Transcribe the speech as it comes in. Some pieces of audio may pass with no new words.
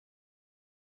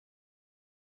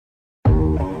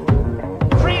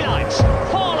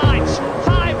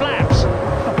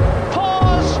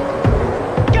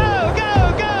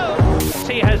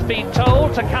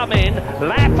about to come in,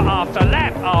 lap after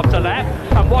lap after lap,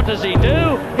 and what does he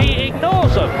do? He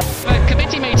ignores them. A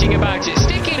committee meeting about it.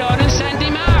 Stick it on and send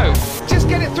him out. Just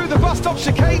get it through the bus stop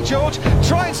chicane, George.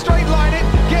 Try and straight line it.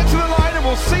 Get to the line and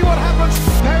we'll see what happens.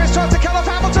 Perez tries to cut off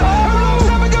Hamilton. Who rolls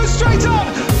up and goes straight on.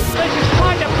 This is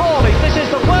quite appalling. This is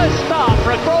the worst start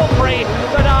for a Grand Prix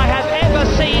that I have ever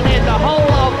seen in the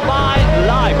whole of my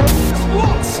life.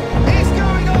 What is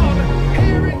going on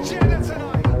here in Jeddah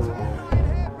tonight?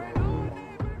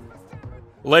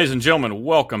 Ladies and gentlemen,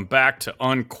 welcome back to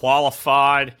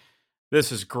Unqualified.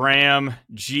 This is Graham.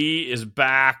 G is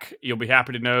back. You'll be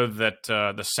happy to know that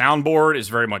the soundboard is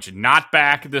very much not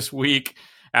back this week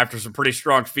after some pretty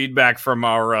strong feedback from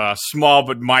our small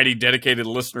but mighty dedicated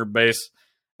listener base,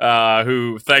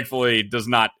 who thankfully does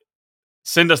not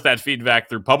send us that feedback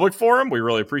through public forum. We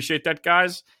really appreciate that,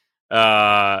 guys.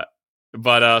 So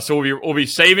we'll be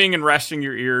saving and resting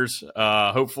your ears.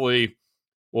 Hopefully,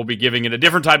 we'll be giving it a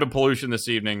different type of pollution this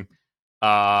evening.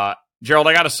 Gerald,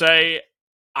 I got to say,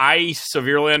 I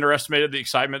severely underestimated the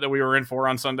excitement that we were in for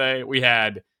on Sunday. We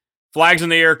had flags in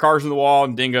the air, cars in the wall,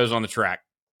 and dingoes on the track.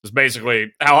 That's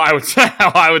basically how I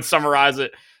would summarize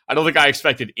it. I don't think I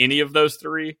expected any of those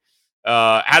three.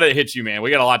 How did it hit you, man? We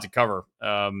got a lot to cover.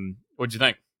 What'd you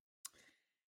think?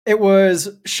 It was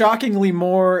shockingly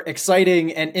more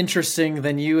exciting and interesting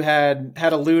than you had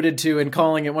alluded to in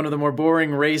calling it one of the more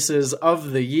boring races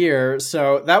of the year.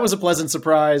 So that was a pleasant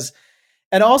surprise.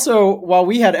 And also, while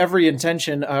we had every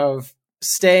intention of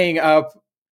staying up,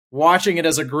 watching it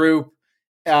as a group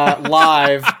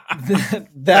live,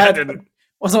 that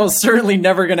was almost certainly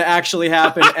never going to actually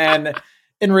happen. And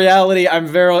in reality, I'm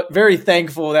very, very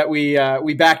thankful that we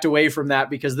backed away from that,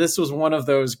 because this was one of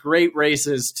those great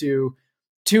races to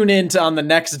tune into on the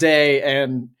next day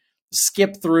and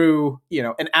skip through,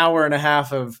 an hour and a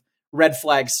half of red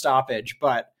flag stoppage.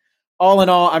 But all in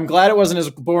all, I'm glad it wasn't as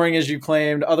boring as you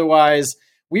claimed. Otherwise,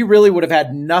 we really would have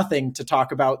had nothing to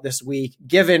talk about this week,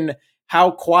 given how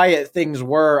quiet things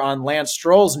were on Lance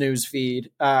Stroll's news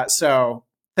feed. So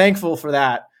thankful for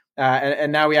that.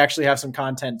 And now we actually have some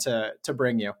content to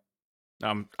bring you.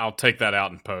 I'll take that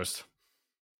out in post.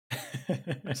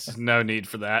 There's no need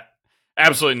for that.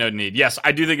 Absolutely no need. Yes,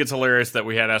 I do think it's hilarious that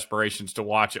we had aspirations to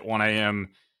watch at 1 a.m.,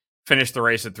 finish the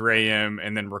race at 3 a.m.,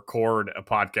 and then record a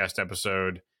podcast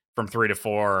episode from 3 to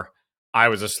 4. I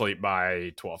was asleep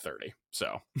by 12:30,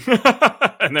 so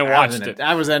and then watched it.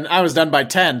 I was done by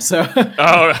 10. So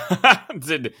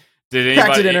did anybody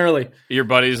packed it in early? Your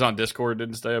buddies on Discord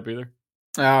didn't stay up either?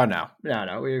 Oh no.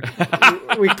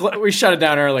 We shut it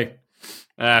down early.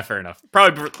 Fair enough.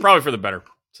 Probably for the better.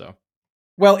 So.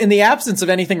 Well, in the absence of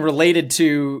anything related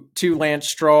to Lance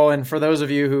Stroll, and for those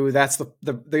of you who that's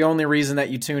the only reason that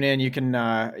you tune in, you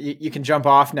can jump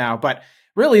off now. But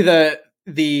really, there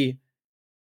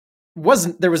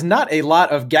was not a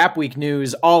lot of Gap Week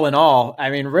news. All in all, I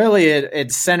mean, really,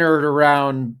 it centered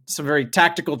around some very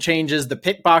tactical changes, the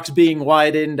pit box being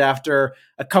widened after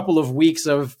a couple of weeks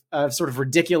of sort of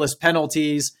ridiculous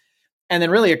penalties, and then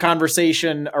really a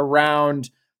conversation around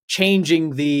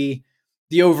changing the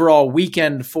overall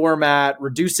weekend format,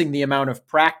 reducing the amount of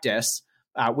practice,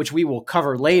 which we will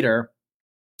cover later.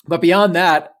 But beyond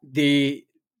that, the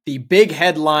big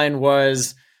headline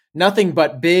was nothing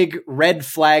but big red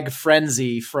flag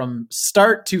frenzy from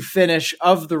start to finish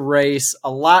of the race.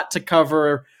 A lot to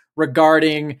cover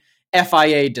regarding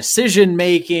FIA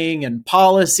decision-making and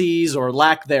policies or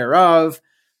lack thereof.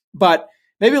 But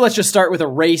maybe let's just start with a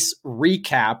race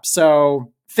recap.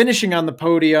 So finishing on the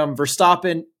podium,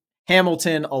 Verstappen,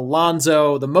 Hamilton,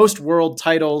 Alonso, the most world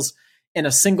titles in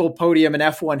a single podium in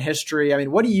F1 history. I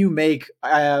mean, what do you make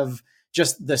of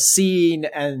just the scene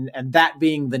and that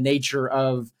being the nature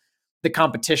of the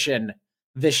competition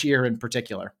this year in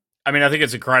particular? I mean, I think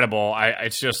it's incredible.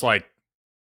 It's just like,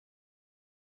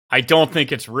 I don't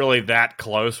think it's really that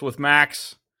close with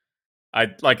Max.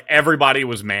 Everybody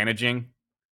was managing.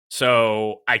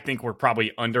 So I think we're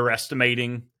probably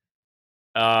underestimating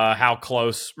how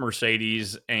close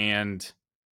Mercedes and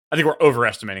I think we're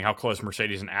overestimating how close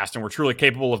Mercedes and Aston were truly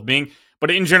capable of being.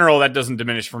 But in general, that doesn't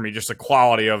diminish for me just the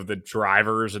quality of the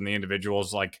drivers and the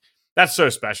individuals. Like, that's so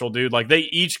special, dude. Like, they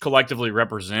each collectively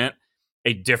represent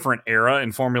a different era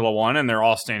in Formula One, and they're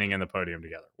all standing in the podium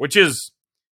together, which is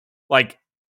like,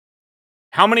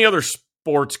 how many other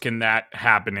sports can that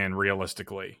happen in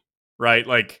realistically, right?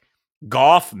 Like,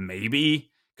 golf, maybe,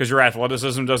 because your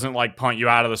athleticism doesn't like punt you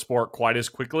out of the sport quite as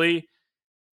quickly.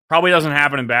 Probably doesn't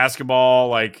happen in basketball.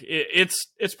 Like, it's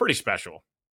pretty special.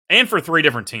 And for 3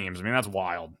 different teams. I mean, that's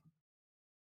wild.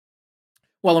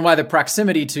 Well, and why the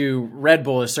proximity to Red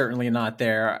Bull is certainly not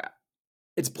there.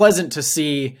 It's pleasant to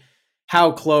see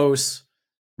how close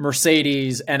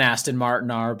Mercedes and Aston Martin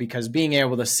are, because being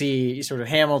able to see sort of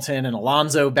Hamilton and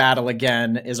Alonso battle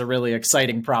again is a really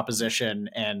exciting proposition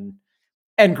and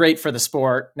great for the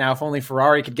sport. Now, if only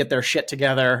Ferrari could get their shit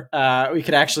together, we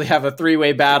could actually have a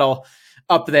three-way battle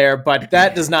up there, but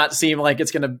that does not seem like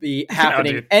it's going to be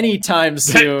happening anytime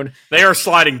soon. They are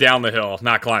sliding down the hill,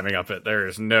 not climbing up it. There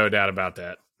is no doubt about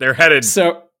that. They're headed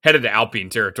to Alpine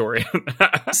territory.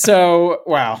 So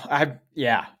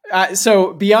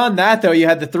beyond that, though, you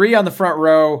had the three on the front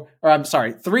row,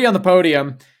 three on the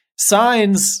podium.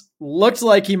 Sainz looked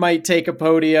like he might take a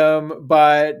podium,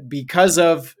 but because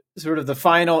of sort of the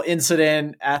final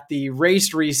incident at the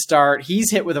race restart,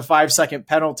 he's hit with a 5-second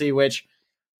penalty, which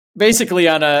basically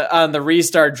on the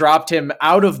restart dropped him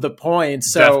out of the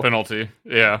points. So death penalty.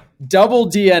 Yeah. Double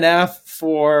DNF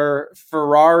for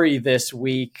Ferrari this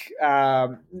week.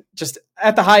 Just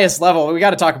at the highest level. We got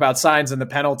to talk about Sainz and the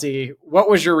penalty. What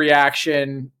was your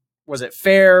reaction? Was it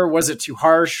fair? Was it too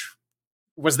harsh?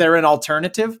 Was there an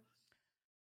alternative?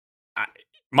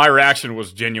 My reaction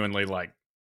was genuinely like,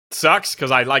 sucks,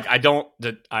 because I like Carlos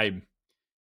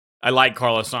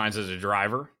Sainz as a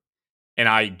driver. And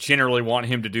I generally want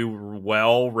him to do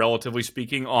well, relatively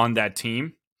speaking, on that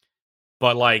team.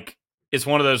 But, like, it's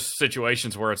one of those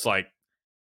situations where it's like,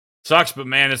 sucks, but,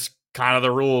 man, it's kind of the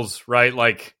rules, right?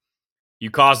 Like, you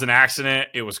caused an accident.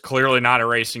 It was clearly not a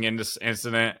racing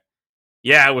incident.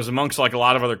 Yeah, it was amongst, like, a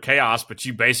lot of other chaos, but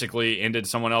you basically ended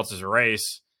someone else's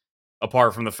race,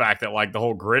 apart from the fact that, like, the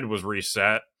whole grid was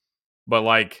reset. But,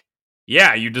 like,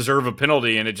 yeah, you deserve a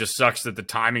penalty, and it just sucks that the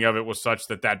timing of it was such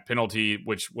that that penalty,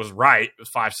 which was right, was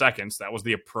 5 seconds. That was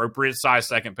the appropriate size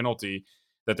second penalty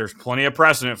that there's plenty of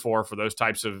precedent for those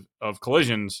types of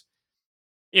collisions.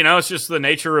 You know, it's just the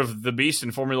nature of the beast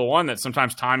in Formula One that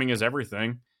sometimes timing is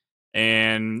everything,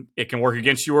 and it can work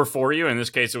against you or for you. In this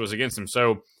case, it was against him.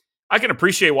 So I can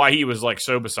appreciate why he was like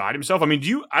so beside himself. I mean,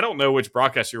 I don't know which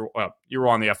broadcast you were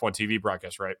on the F1 TV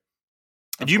broadcast, right?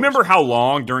 Do you remember how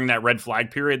long during that red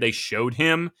flag period they showed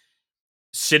him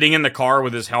sitting in the car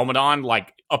with his helmet on,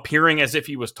 like appearing as if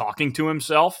he was talking to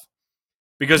himself?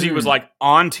 Because he was like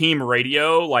on team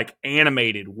radio, like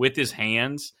animated with his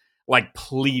hands, like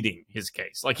pleading his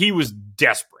case. Like he was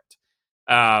desperate.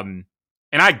 And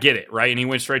I get it, right? And he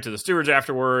went straight to the stewards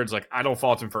afterwards. Like, I don't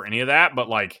fault him for any of that, but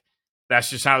like, that's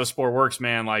just how the sport works,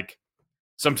 man. Like,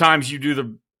 sometimes you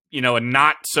do a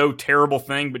not so terrible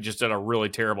thing, but just at a really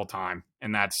terrible time.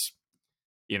 And that's,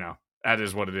 that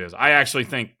is what it is. I actually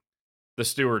think the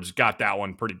stewards got that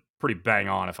one pretty bang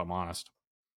on, if I'm honest.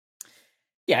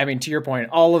 Yeah, I mean, to your point,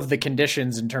 all of the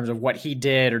conditions in terms of what he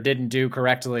did or didn't do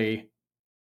correctly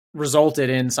resulted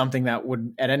in something that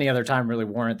would at any other time really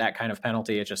warrant that kind of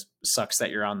penalty. It just sucks that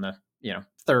you're on the,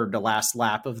 third to last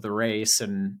lap of the race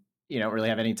and you don't really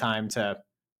have any time to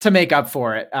make up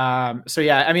for it. So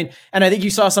yeah, I mean, and I think you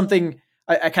saw something,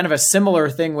 a kind of a similar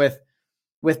thing with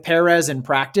Perez in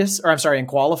in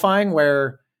qualifying,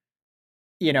 where,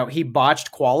 he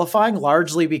botched qualifying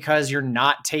largely because you're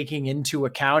not taking into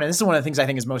account. And this is one of the things I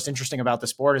think is most interesting about the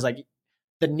sport is like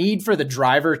the need for the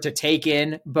driver to take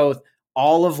in both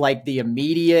all of like the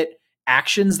immediate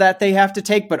actions that they have to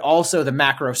take, but also the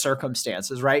macro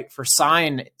circumstances, right? For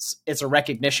Sainz, it's a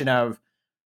recognition of,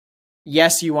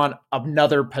 yes, you want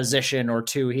another position or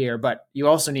two here, but you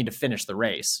also need to finish the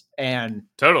race. And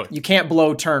totally, you can't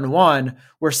blow turn one.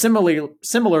 Where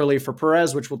similarly for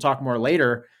Perez, which we'll talk more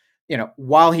later,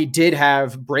 while he did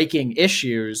have braking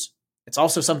issues, it's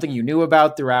also something you knew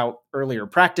about throughout earlier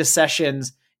practice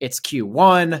sessions. It's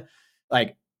Q1,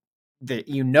 like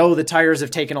the tires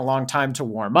have taken a long time to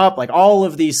warm up. Like all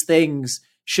of these things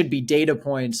should be data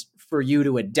points for you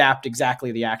to adapt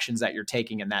exactly the actions that you're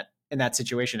taking in that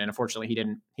situation. And unfortunately he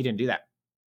didn't do that.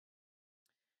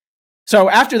 So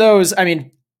after those, I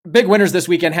mean, big winners this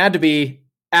weekend had to be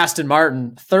Aston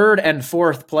Martin, 3rd and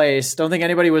 4th place. Don't think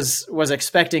anybody was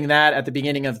expecting that at the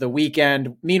beginning of the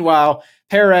weekend. Meanwhile,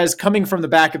 Perez coming from the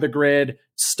back of the grid,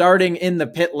 starting in the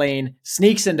pit lane,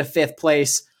 sneaks into 5th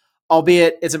place,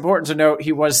 albeit it's important to note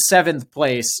he was 7th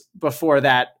place before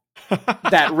that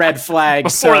red flag.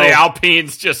 Before the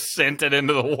Alpines just sent it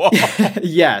into the wall.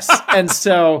 Yes. And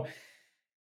so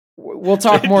we'll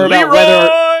talk more about whether...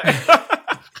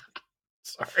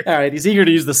 Sorry. All right, he's eager to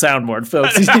use the soundboard,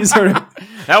 folks. He's sort of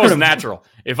that was natural.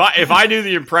 If I do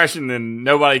the impression, then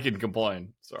nobody can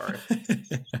complain. Sorry.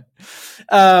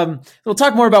 We'll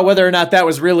talk more about whether or not that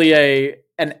was really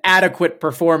an adequate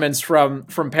performance from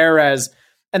Perez.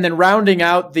 And then rounding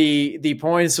out the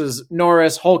points was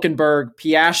Norris, Hülkenberg,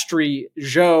 Piastri,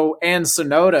 Zhou, and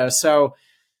Tsunoda. So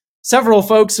several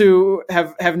folks who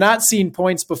have not seen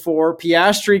points before.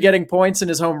 Piastri getting points in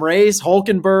his home race,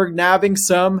 Hülkenberg nabbing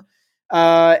some.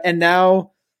 and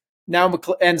now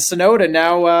and Sonoda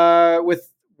now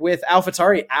with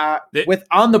AlphaTauri with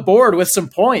on the board with some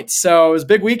points. So it was a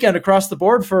big weekend across the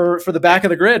board for the back of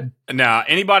the grid. Now,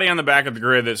 anybody on the back of the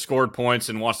grid that scored points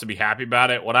and wants to be happy about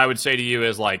it, what I would say to you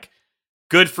is like,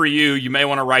 good for you. You may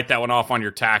want to write that one off on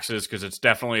your taxes because it's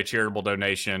definitely a charitable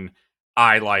donation.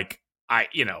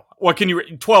 What can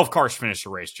you? 12 cars finished the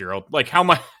race, Gerald. Like how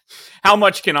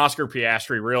much can Oscar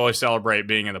Piastri really celebrate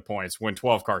being in the points when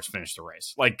 12 cars finish the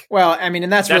race? Like, well, I mean,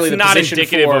 and that's really the not position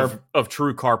indicative of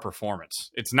true car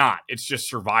performance. It's not. It's just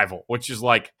survival, which is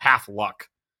like half luck.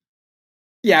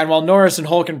 Yeah, and while Norris and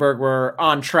Hulkenberg were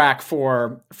on track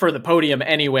for the podium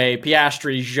anyway,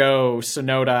 Piastri, Zhou,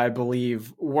 Sonoda, I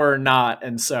believe, were not,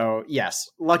 and so yes,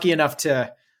 lucky enough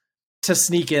to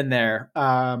sneak in there.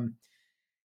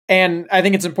 And I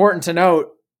think it's important to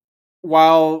note,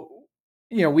 while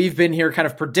we've been here kind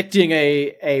of predicting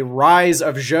a rise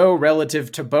of Zhou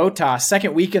relative to Bottas,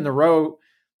 second week in the row,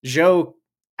 Zhou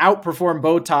outperformed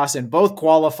Bottas in both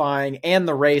qualifying and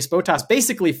the race. Bottas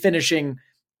basically finishing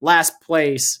last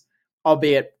place,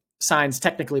 albeit Sainz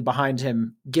technically behind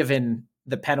him, given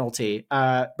the penalty.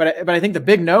 But I think the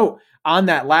big note on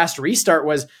that last restart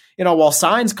was, while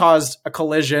Sainz caused a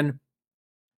collision,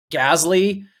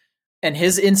 Gasly and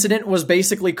his incident was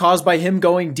basically caused by him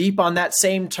going deep on that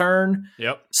same turn.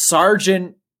 Yep.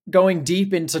 Sargent going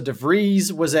deep into De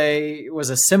Vries was a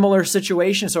similar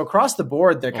situation. So across the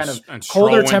board, they're kind of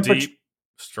colder temperature.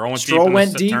 Stroll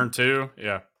went deep. Turn 2.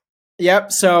 Yeah.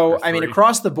 Yep. So, I mean,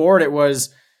 across the board, it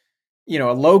was, a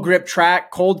low grip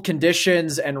track, cold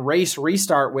conditions, and race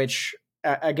restart, which,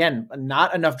 again,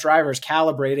 not enough drivers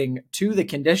calibrating to the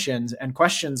conditions, and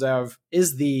questions of,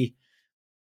 is the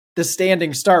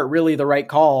standing start really the right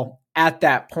call at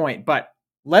that point? But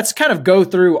let's kind of go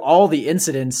through all the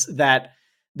incidents that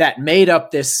made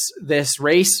up this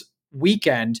race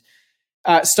weekend,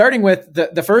 starting with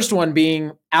the first one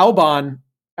being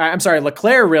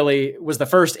Leclerc really was the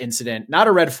first incident, not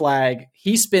a red flag.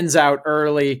 He spins out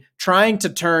early, trying to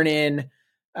turn in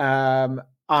on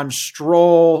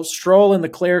Stroll. Stroll and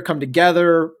Leclerc come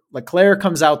together. Leclerc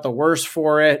comes out the worse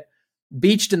for it,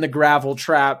 beached in the gravel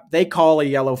trap. They call a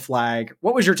yellow flag.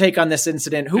 What was your take on this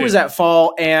incident? Who was at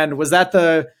fault, and was that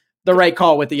the right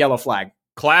call with the yellow flag?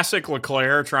 Classic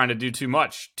Leclerc trying to do too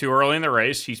much. Too early in the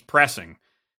race, he's pressing.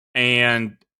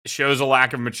 And shows a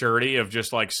lack of maturity of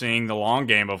just like seeing the long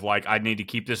game of like, I need to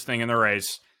keep this thing in the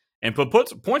race and put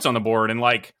points on the board. And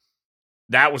like,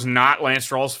 that was not Lance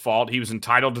Stroll's fault. He was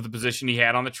entitled to the position he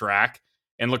had on the track.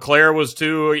 And Leclerc was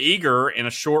too eager in a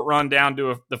short run down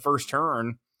to the first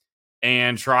turn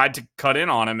and tried to cut in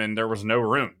on him. And there was no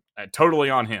room, totally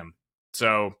on him.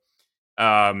 So,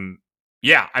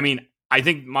 yeah, I mean, I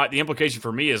think the implication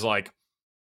for me is like,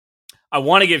 I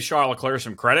want to give Charles Leclerc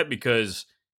some credit because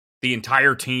the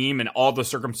entire team and all the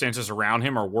circumstances around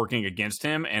him are working against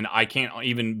him. And I can't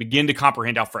even begin to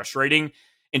comprehend how frustrating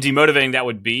and demotivating that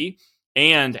would be,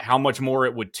 and how much more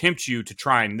it would tempt you to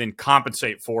try and then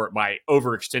compensate for it by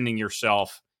overextending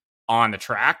yourself on the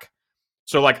track.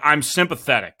 So like, I'm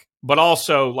sympathetic, but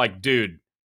also like, dude,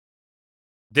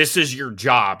 this is your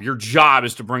job. Your job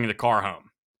is to bring the car home.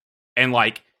 And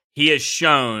like, he has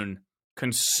shown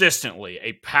consistently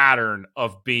a pattern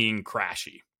of being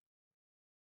crashy.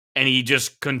 And he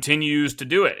just continues to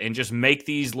do it and just make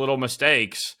these little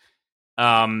mistakes.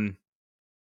 And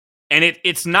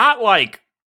it's not like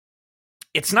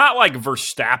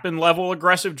Verstappen level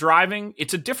aggressive driving.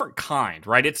 It's a different kind,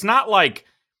 right? It's not like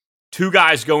two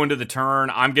guys go into the turn,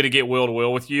 I'm going to get wheel to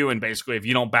wheel with you, and basically if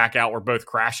you don't back out, we're both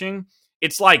crashing.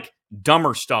 It's like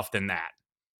dumber stuff than that,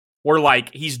 where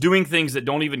like he's doing things that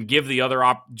don't even give the other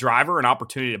driver an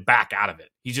opportunity to back out of it.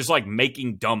 He's just like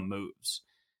making dumb moves.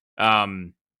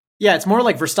 Yeah, it's more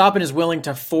like Verstappen is willing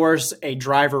to force a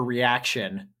driver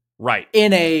reaction, right?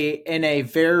 In a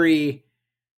very,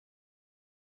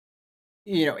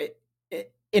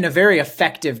 in a very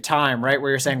effective time, right?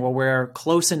 Where you're saying, well, we're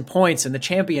close in points in the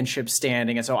championship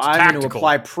standing, and so I'm going to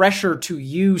apply pressure to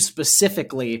you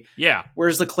specifically. Yeah.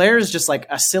 Whereas Leclerc is just like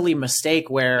a silly mistake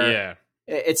where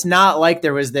it's not like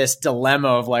there was this dilemma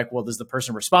of like, well, does the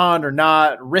person respond or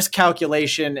not? Risk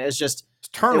calculation is just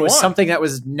it was something that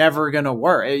was never going to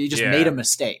work. You just made a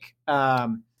mistake.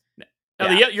 Now,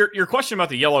 your question about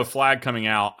the yellow flag coming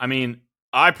out, I mean,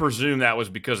 I presume that was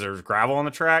because there's gravel on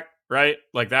the track, right?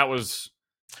 Like that was...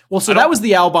 Well, so that was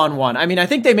the Albon one. I mean, I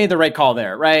think they made the right call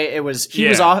there, right? It was he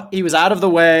was out of the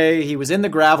way. He was in the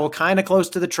gravel, kind of close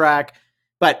to the track,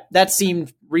 but that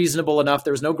seemed reasonable enough.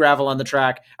 There was no gravel on the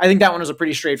track. I think that one was a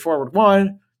pretty straightforward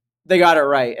one. They got it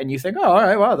right, and you think, oh, all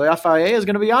right, wow, the FIA is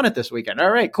going to be on it this weekend. All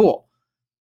right, cool.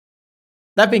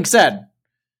 That being said,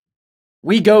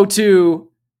 We go to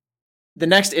the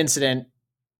next incident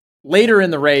later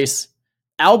in the race.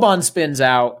 Albon spins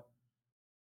out,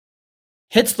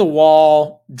 hits the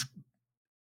wall,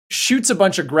 shoots a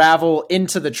bunch of gravel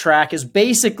into the track, is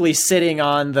basically sitting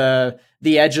on the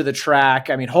edge of the track.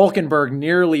 I mean,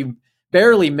 Hulkenberg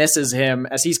barely misses him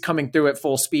as he's coming through at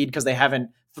full speed because they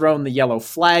haven't thrown the yellow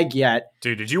flag yet.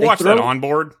 Dude, did you watch that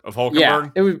onboard of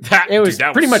Hulkenberg? Yeah, it was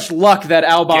pretty much luck that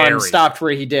Albon scary. Stopped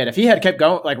where he did. If he had kept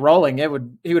going, like rolling, he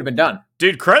would have been done.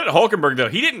 Dude, credit Hulkenberg though.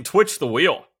 He didn't twitch the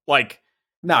wheel. Like,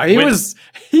 no, he was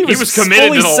committed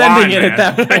fully to the sending line, it man.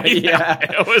 at that point.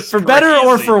 Yeah, it was for crazy. better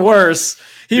or for worse.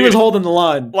 He was holding the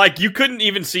line. Like, you couldn't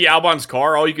even see Albon's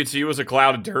car. All you could see was a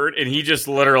cloud of dirt, and he just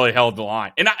literally held the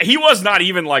line. And he was not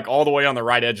even, like, all the way on the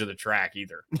right edge of the track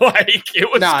either. Like, it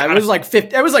was... No, it was like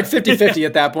 50-50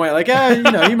 at that point. Like,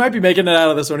 you might be making it out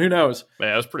of this one. Who knows?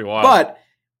 Yeah, it was pretty wild. But,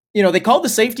 they called the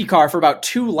safety car for about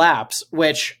 2 laps,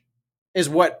 which is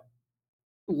what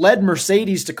led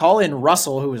Mercedes to call in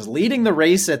Russell, who was leading the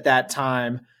race at that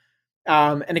time.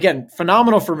 And again,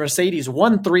 phenomenal for Mercedes.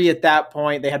 1-3 at that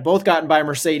point. They had both gotten by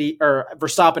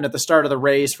Verstappen at the start of the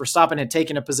race. Verstappen had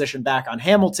taken a position back on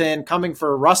Hamilton, coming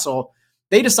for Russell.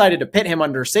 They decided to pit him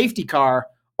under safety car,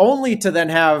 only to then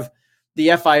have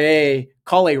the FIA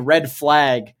call a red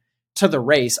flag to the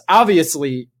race.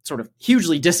 Obviously, sort of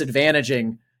hugely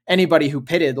disadvantaging anybody who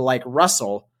pitted like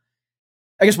Russell.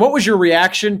 I guess, what was your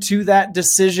reaction to that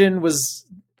decision? Was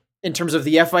in terms of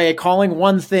the FIA calling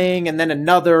one thing and then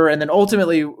another, and then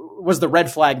ultimately was the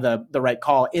red flag the right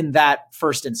call in that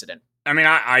first incident? I mean,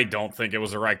 I don't think it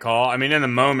was the right call. I mean, in the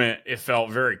moment, it felt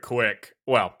very quick.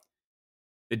 Well,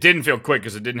 it didn't feel quick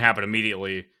because it didn't happen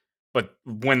immediately, but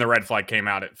when the red flag came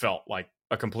out, it felt like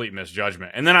a complete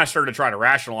misjudgment. And then I started to try to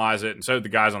rationalize it, and so did the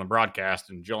guys on the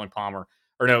broadcast, and Jillian Palmer,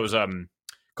 or no, it was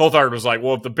Coulthard was like,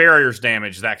 well, if the barrier's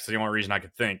damaged, that's the only reason I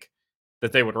could think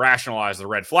that they would rationalize the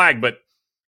red flag, but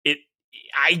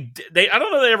I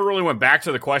don't know they ever really went back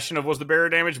to the question of was the barrier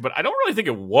damaged, but I don't really think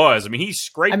it was. I mean, he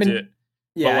scraped it.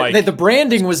 Yeah, the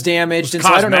branding was damaged, and so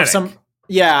I don't know if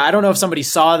I don't know if somebody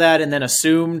saw that and then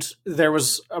assumed there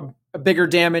was a bigger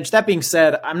damage. That being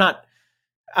said, I'm not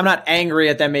angry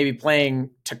at them maybe playing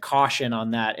to caution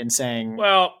on that and saying,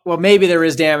 well, maybe there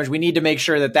is damage. We need to make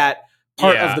sure that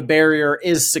part of the barrier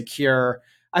is secure.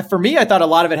 For me, I thought a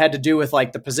lot of it had to do with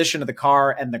like the position of the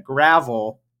car and the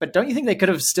gravel. But don't you think they could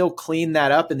have still cleaned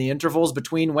that up in the intervals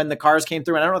between when the cars came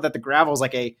through? And I don't know that the gravel is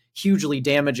like a hugely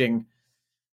damaging,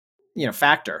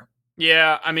 factor.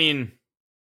 Yeah, I mean,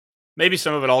 maybe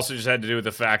some of it also just had to do with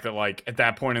the fact that, like, at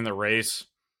that point in the race,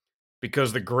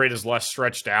 because the grid is less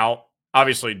stretched out,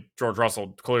 obviously George Russell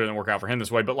clearly didn't work out for him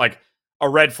this way, but like a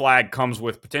red flag comes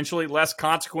with potentially less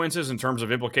consequences in terms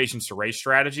of implications to race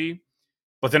strategy.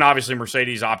 But then obviously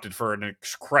Mercedes opted for an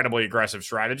incredibly aggressive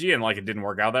strategy, and like it didn't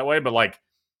work out that way. But like,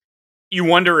 you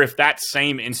wonder if that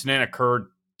same incident occurred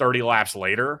 30 laps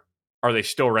later, are they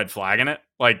still red flagging it?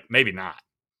 Like, maybe not,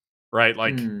 right?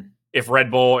 Like, if Red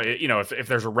Bull, if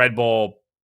there's a Red Bull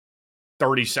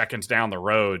 30 seconds down the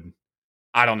road,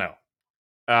 I don't know.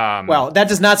 Well, that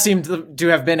does not seem to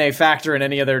have been a factor in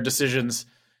any of their decisions.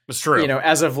 It's true.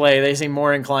 As of late, they seem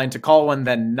more inclined to call one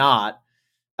than not.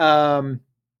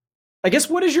 I guess,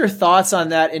 what is your thoughts on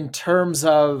that in terms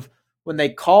of when they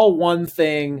call one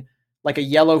thing like a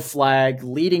yellow flag,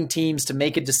 leading teams to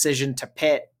make a decision to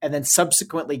pit and then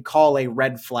subsequently call a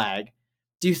red flag?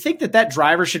 Do you think that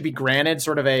driver should be granted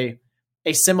sort of a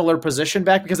similar position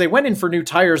back? Because they went in for new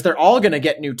tires. They're all going to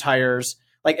get new tires.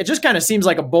 Like, it just kind of seems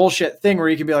like a bullshit thing where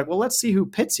you can be like, well, let's see who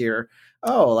pits here.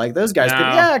 Oh, like those guys. No.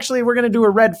 Yeah, actually, we're going to do a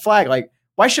red flag. Like,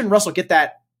 why shouldn't Russell get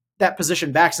that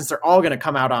position back since they're all going to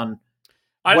come out on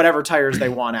whatever tires they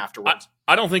want afterwards?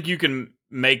 I don't think you can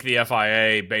make the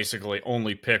FIA basically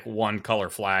only pick one color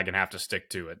flag and have to stick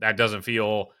to it. That doesn't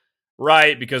feel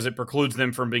right because it precludes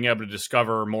them from being able to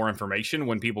discover more information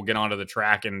when people get onto the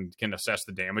track and can assess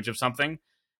the damage of something,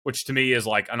 which to me is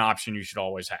like an option you should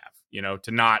always have,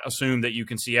 to not assume that you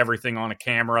can see everything on a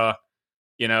camera,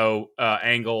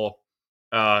 angle.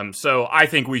 So I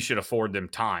think we should afford them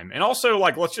time. And also,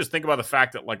 like, let's just think about the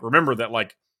fact that, like, remember that,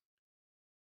 like,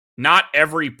 not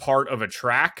every part of a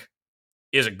track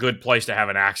is a good place to have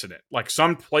an accident. Like,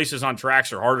 some places on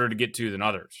tracks are harder to get to than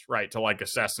others, right? To, like,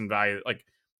 assess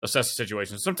the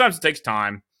situation. Sometimes it takes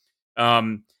time.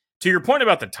 To your point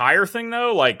about the tire thing,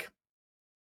 though, like,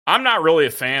 I'm not really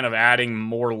a fan of adding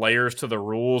more layers to the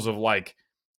rules of, like,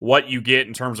 what you get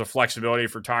in terms of flexibility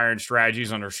for tire and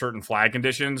strategies under certain flag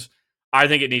conditions. I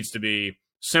think it needs to be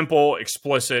simple,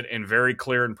 explicit, and very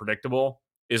clear and predictable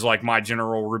is, like, my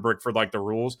general rubric for, like, the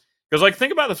rules. Because, like,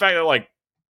 think about the fact that, like,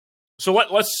 So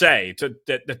let's say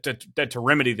to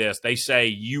remedy this, they say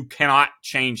you cannot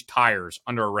change tires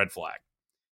under a red flag.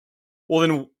 Well,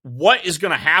 then what is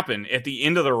going to happen at the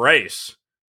end of the race?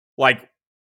 Like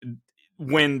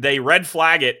when they red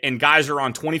flag it and guys are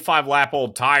on 25 lap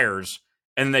old tires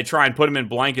and they try and put them in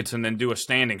blankets and then do a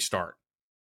standing start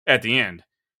at the end,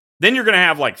 then you're going to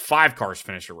have like 5 cars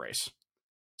finish a race.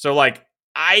 So like,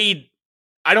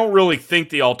 I don't really think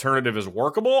the alternative is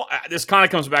workable. This kind of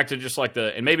comes back to just like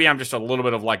and maybe I'm just a little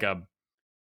bit of like a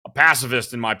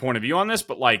pacifist in my point of view on this,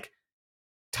 but like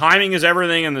timing is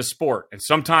everything in this sport. And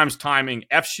sometimes timing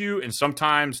F's you and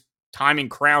sometimes timing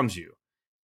crowns you.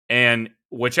 And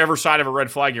whichever side of a red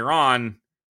flag you're on,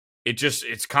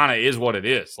 it's kind of is what it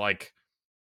is. Like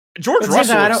George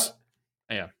Russell.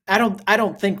 I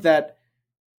don't think that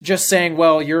just saying,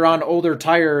 well, you're on older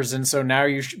tires, and so now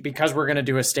because we're going to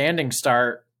do a standing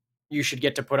start, you should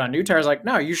get to put on new tires. Like,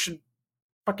 no, you should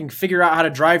fucking figure out how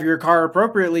to drive your car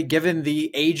appropriately given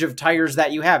the age of tires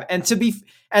that you have. And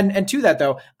to that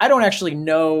though, I don't actually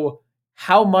know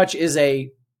how much is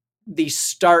the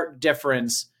start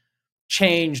difference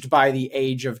changed by the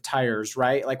age of tires,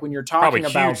 right? Like when you're talking probably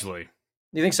about hugely.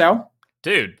 You think so?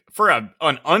 Dude, for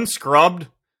an unscrubbed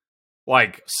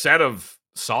like set of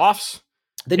softs,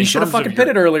 then you should have fucking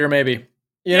pitted earlier, maybe.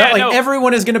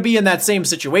 Everyone is going to be in that same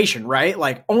situation, right?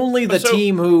 Like only the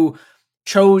team who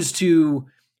chose to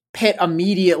pit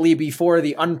immediately before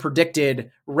the unpredicted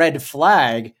red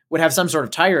flag would have some sort of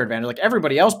tire advantage. Like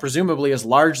everybody else presumably is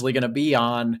largely going to be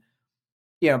on,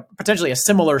 potentially a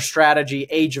similar strategy,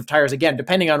 age of tires, again,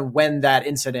 depending on when that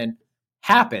incident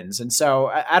happens. And so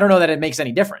I don't know that it makes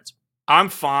any difference. I'm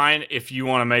fine if you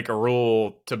want to make a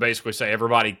rule to basically say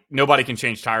nobody can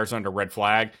change tires under red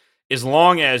flag, as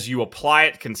long as you apply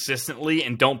it consistently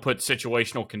and don't put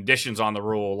situational conditions on the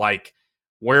rule, like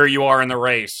where you are in the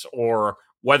race or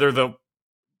whether the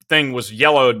thing was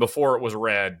yellowed before it was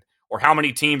red or how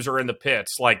many teams are in the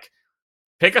pits. Like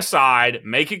pick a side,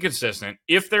 make it consistent.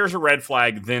 If there's a red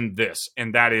flag, then this,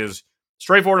 and that is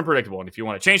straightforward and predictable. And if you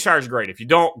want to change tires, great. If you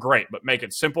don't, great, but make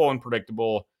it simple and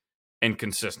predictable and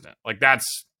consistent. Like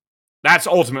that's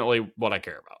ultimately what I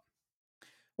care about.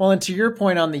 Well, and to your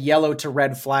point on the yellow to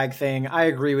red flag thing, I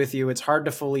agree with you. It's hard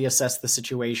to fully assess the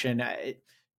situation.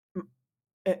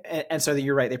 And so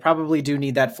you're right. They probably do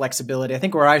need that flexibility. I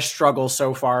think where I struggle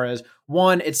so far is,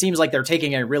 one, it seems like they're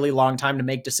taking a really long time to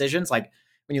make decisions. Like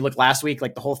when you look last week,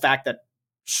 like the whole fact that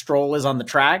Stroll is on the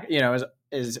track,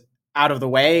 is out of the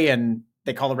way and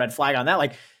they call a red flag on that.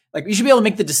 Like you should be able to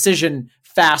make the decision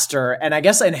faster. And I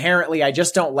guess inherently, I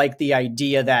just don't like the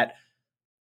idea that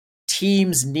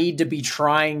teams need to be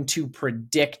trying to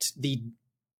predict the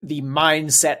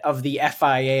mindset of the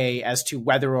FIA as to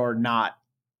whether or not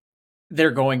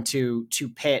they're going to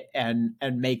pit and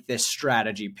make this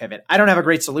strategy pivot. I don't have a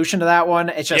great solution to that one.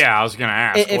 It's just, I was going to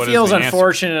ask. It feels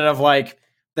unfortunate of like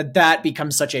that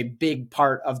becomes such a big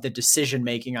part of the decision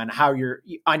making on how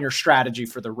on your strategy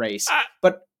for the race.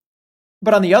 But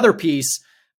on the other piece,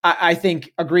 I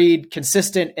think agreed,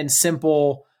 consistent and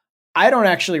simple. I don't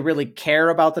actually really care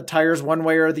about the tires one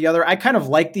way or the other. I kind of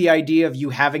like the idea of you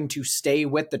having to stay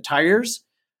with the tires,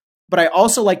 but I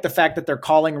also like the fact that they're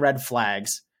calling red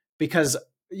flags because,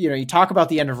 you talk about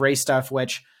the end of race stuff,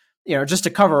 which, just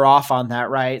to cover off on that,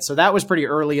 right? So that was pretty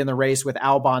early in the race with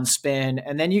Albon's spin.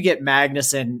 And then you get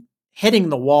Magnussen hitting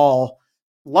the wall,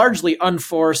 largely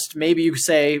unforced. Maybe you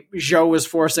say Zhou was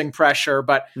forcing pressure,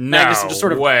 but Magnussen just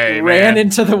sort of ran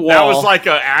into the wall. That was like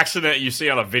an accident you see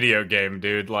on a video game,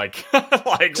 dude. Like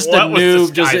just what a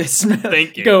was noob this guy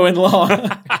thinking? Going long.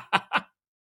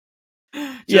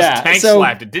 Tank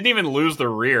slapped it. Didn't even lose the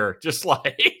rear. Just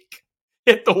like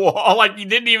hit the wall. Like you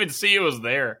didn't even see it was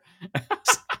there.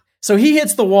 So he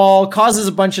hits the wall, causes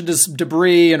a bunch of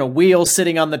debris and a wheel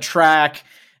sitting on the track.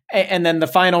 And then the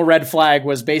final red flag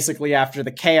was basically after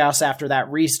the chaos, after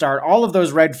that restart, all of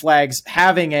those red flags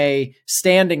having a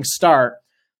standing start.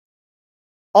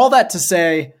 All that to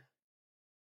say,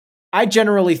 I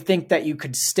generally think that you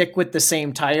could stick with the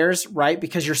same tires, right?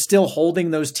 Because you're still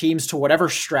holding those teams to whatever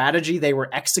strategy they were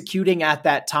executing at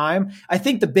that time. I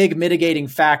think the big mitigating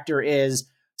factor is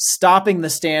stopping the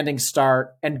standing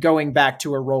start and going back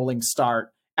to a rolling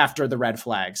start after the red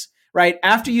flags, right?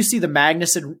 After you see the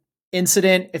Magnussen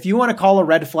incident, if you want to call a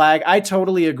red flag, I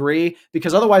totally agree,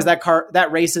 because otherwise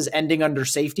that race is ending under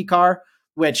safety car,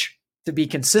 which, to be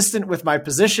consistent with my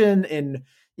position in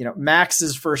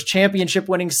Max's first championship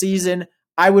winning season,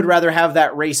 I would rather have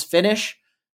that race finish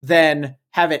than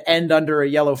have it end under a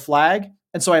yellow flag.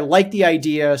 And so I like the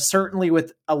idea, certainly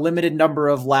with a limited number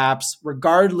of laps,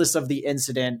 regardless of the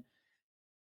incident,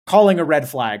 calling a red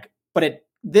flag. But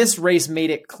this race made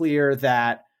it clear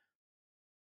that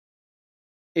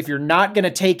if you're not going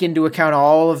to take into account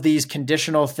all of these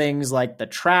conditional things like the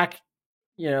track,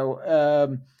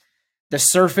 the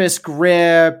surface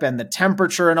grip and the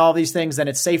temperature and all these things, then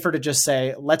it's safer to just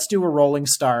say, let's do a rolling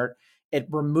start. It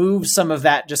removes some of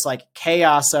that just like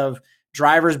chaos of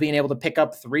drivers being able to pick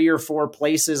up 3 or 4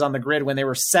 places on the grid when they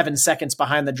were 7 seconds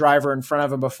behind the driver in front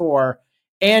of them before.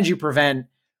 And you prevent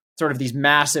sort of these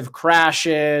massive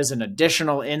crashes and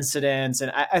additional incidents.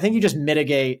 And I think you just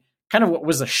mitigate kind of what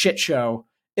was a shit show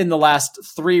in the last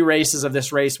 3 races of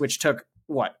this race, which took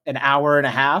an hour and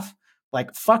a half.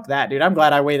 Like, fuck that, dude. I'm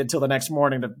glad I waited till the next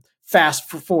morning to fast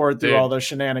forward through all those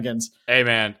shenanigans. Hey,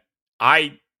 man,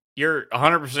 you're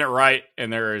 100% right,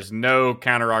 and there is no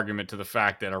counter argument to the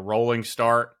fact that a rolling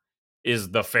start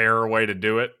is the fairer way to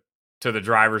do it to the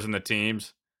drivers and the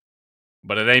teams.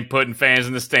 But it ain't putting fans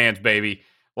in the stands, baby.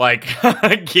 Like,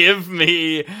 give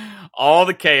me all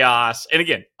the chaos. And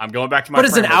again, I'm going back to my. But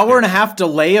is an hour and a half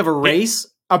delay of a race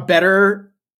a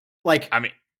better? Like, I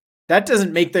mean, that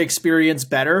doesn't make the experience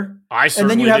better. And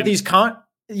then you have these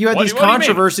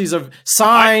controversies of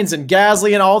Sainz and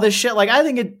Gasly and all this shit. Like, I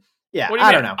think it. Yeah,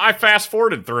 I don't know. I fast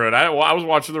forwarded through it. I was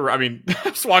watching I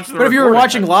was watching the. But if you were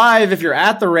watching live, if you're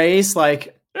at the race,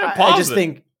 like, I just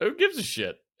think who gives a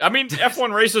shit. I mean,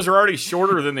 F1 races are already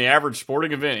shorter than the average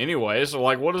sporting event anyway. So,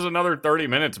 like, what does another 30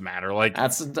 minutes matter? Like,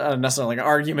 that's not necessarily an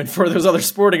argument for those other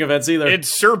sporting events either. It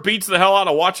sure beats the hell out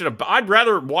of watching I'd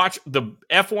rather watch the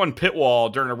F1 pit wall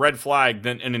during a red flag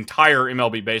than an entire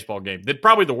MLB baseball game. Than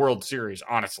probably the World Series,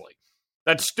 honestly.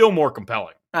 That's still more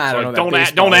compelling. I don't know.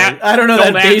 I don't know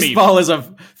that baseball is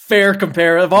a fair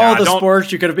comparison of all the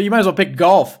sports you could have. You might as well pick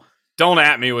golf. Don't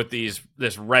at me with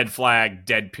this red flag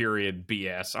dead period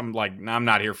BS. I'm like, I'm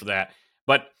not here for that.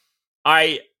 But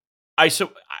I'm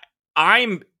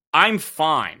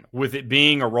fine with it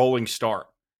being a rolling start.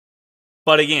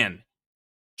 But again,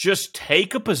 just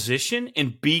take a position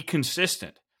and be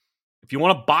consistent. If you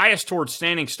want to bias towards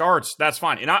standing starts, that's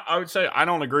fine. And I would say I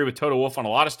don't agree with Toto Wolff on a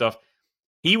lot of stuff.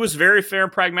 He was very fair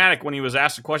and pragmatic when he was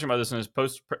asked a question about this in his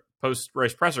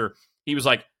post-race presser. He was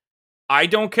like, I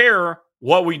don't care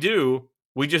what we do.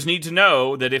 We just need to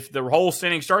know that if the whole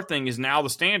standing start thing is now the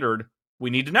standard,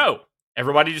 we need to know.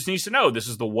 Everybody just needs to know this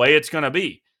is the way it's going to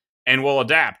be, and we'll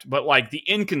adapt. But, like, the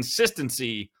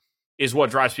inconsistency is what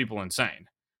drives people insane.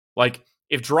 Like,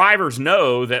 if drivers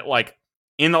know that, like,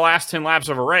 in the last 10 laps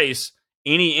of a race,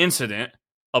 any incident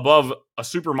above a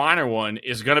super minor one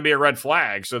is going to be a red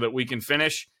flag so that we can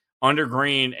finish under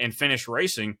green and finish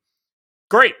racing,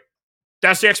 great.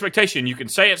 That's the expectation. You can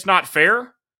say it's not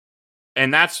fair,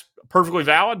 and that's perfectly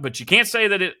valid, but you can't say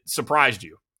that it surprised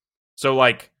you. So,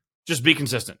 like, just be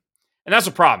consistent. And that's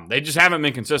a problem. They just haven't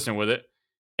been consistent with it.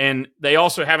 And they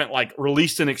also haven't, like,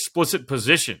 released an explicit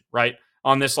position, right,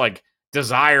 on this, like,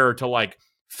 desire to, like,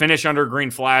 finish under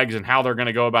green flags and how they're going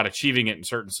to go about achieving it in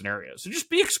certain scenarios. So just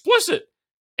be explicit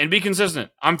and be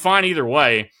consistent. I'm fine either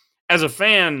way. As a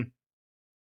fan,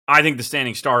 I think the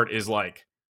standing start is, like,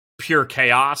 pure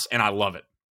chaos, and I love it.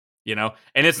 You know,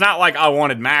 and it's not like I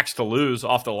wanted Max to lose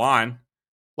off the line.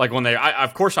 Like when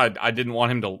of course I didn't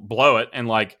want him to blow it. And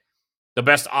like the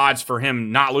best odds for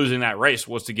him not losing that race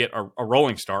was to get a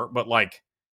rolling start. But like,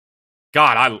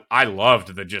 God, I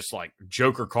loved the just like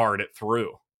Joker card it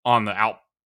through on the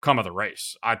outcome of the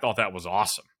race. I thought that was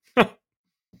awesome.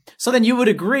 So then you would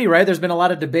agree, right? There's been a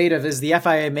lot of debate of, is the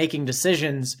FIA making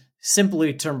decisions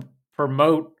simply to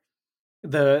promote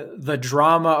the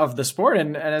drama of the sport?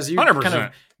 And as you 100%. Kind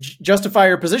of justify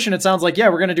your position, it sounds like, yeah,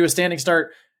 we're going to do a standing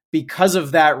start because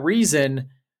of that reason.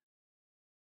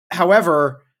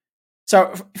 However,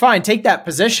 so fine, take that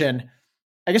position.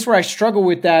 I guess where I struggle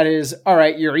with that is, all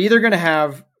right, you're either going to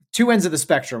have two ends of the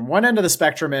spectrum. One end of the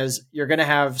spectrum is you're going to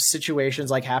have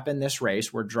situations like happen this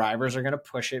race where drivers are going to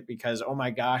push it because, oh my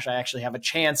gosh, I actually have a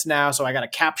chance now, so I got to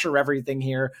capture everything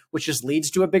here, which just leads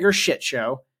to a bigger shit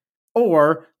show.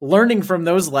 Or learning from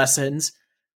those lessons,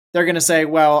 they're going to say,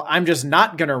 well, I'm just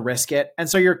not going to risk it. And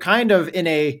so you're kind of in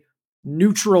a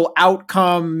neutral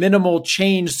outcome, minimal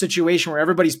change situation where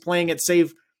everybody's playing it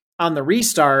safe on the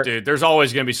restart. Dude, there's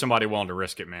always going to be somebody willing to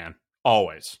risk it, man.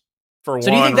 Always. So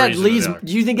do you think that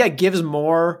do you think that gives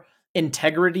more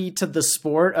integrity to the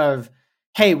sport of,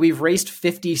 hey, we've raced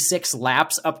 56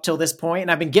 laps up till this point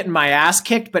and I've been getting my ass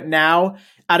kicked, but now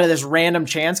out of this random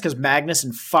chance because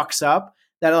Magnussen fucks up,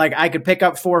 that like I could pick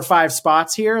up 4 or 5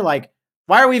 spots here. Like,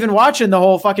 why are we even watching the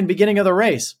whole fucking beginning of the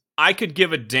race? I could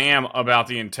give a damn about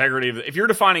the integrity of if you're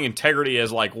defining integrity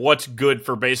as like what's good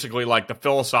for basically like the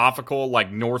philosophical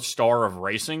like North Star of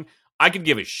racing, I could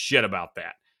give a shit about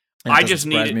that. I just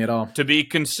need it to be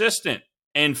consistent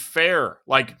and fair.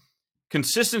 Like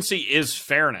consistency is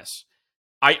fairness.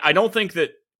 I don't think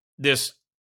that this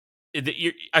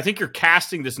I think you're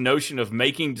casting this notion of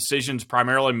making decisions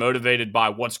primarily motivated by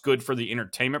what's good for the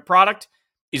entertainment product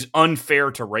is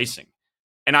unfair to racing.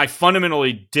 And I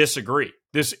fundamentally disagree.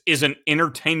 This is an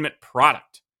entertainment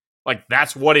product. Like,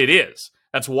 that's what it is.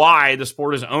 That's why the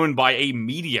sport is owned by a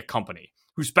media company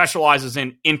who specializes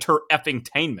in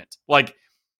inter-effing-tainment. Like,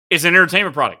 it's an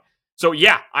entertainment product. So,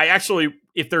 yeah, I actually,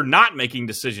 if they're not making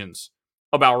decisions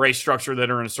about race structure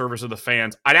that are in the service of the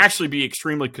fans, I'd actually be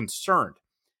extremely concerned.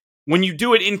 When you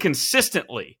do it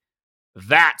inconsistently,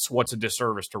 that's what's a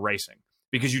disservice to racing,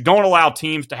 because you don't allow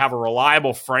teams to have a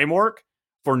reliable framework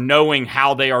for knowing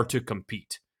how they are to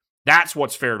compete. That's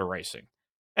what's fair to racing.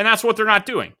 And that's what they're not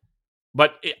doing.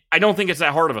 But I don't think it's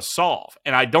that hard of a solve.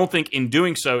 And I don't think in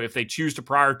doing so, if they choose to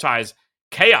prioritize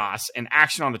chaos and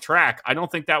action on the track, I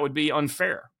don't think that would be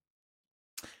unfair.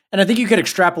 And I think you could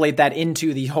extrapolate that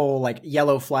into the whole like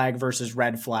yellow flag versus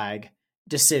red flag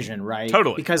decision, right?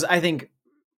 Totally. Because I think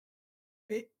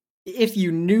if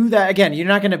you knew that, again, you're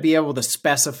not going to be able to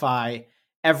specify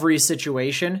every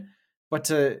situation, but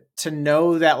to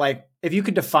know that, like, if you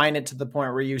could define it to the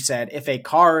point where you said, if a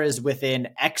car is within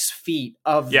X feet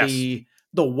of the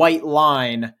white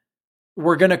line,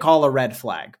 we're going to call a red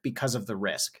flag because of the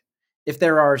risk. If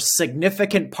there are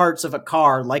significant parts of a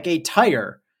car, like a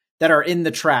tire, that are in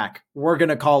the track, we're going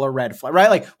to call a red flag, right?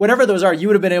 Like, whatever those are, you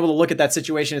would have been able to look at that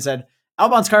situation and said,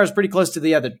 Albon's car is pretty close to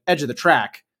the other edge of the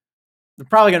track. They're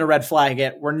probably going to red flag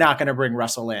it. We're not going to bring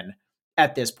Russell in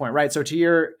at this point, right? So to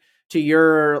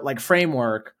your like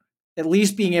framework, at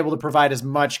least being able to provide as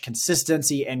much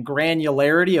consistency and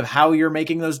granularity of how you're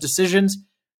making those decisions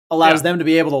allows them to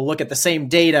be able to look at the same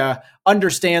data,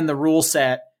 understand the rule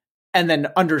set, and then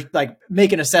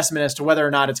make an assessment as to whether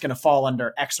or not it's going to fall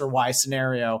under X or Y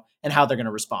scenario and how they're going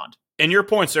to respond. And your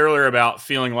points earlier about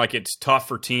feeling like it's tough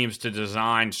for teams to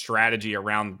design strategy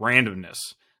around randomness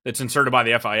that's inserted by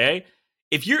the FIA.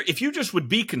 If you just would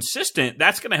be consistent,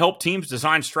 that's going to help teams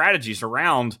design strategies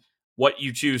around what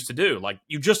you choose to do. Like,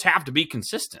 you just have to be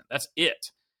consistent. That's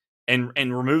it. And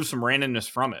remove some randomness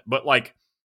from it. But like,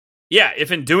 yeah,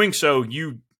 if in doing so,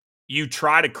 you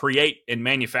try to create and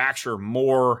manufacture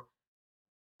more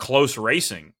close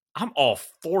racing, I'm all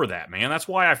for that, man. That's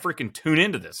why I freaking tune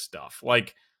into this stuff.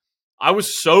 Like, I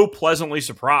was so pleasantly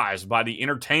surprised by the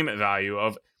entertainment value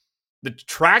of the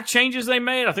track changes they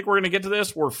made. I think we're going to get to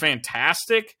this, were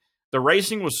fantastic. The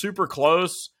racing was super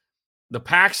close. The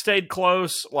pack stayed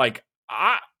close. Like,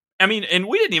 I mean, and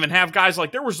we didn't even have guys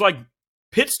like, there was like,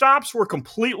 pit stops were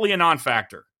completely a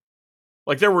non-factor.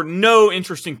 Like, there were no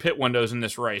interesting pit windows in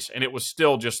this race, and it was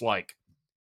still just like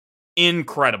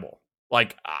incredible.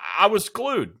 Like, I was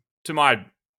glued to my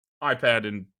iPad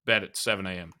in bed at 7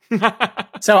 a.m.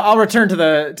 So I'll return to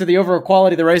the overall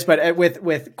quality of the race, but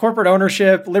with corporate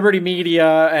ownership, Liberty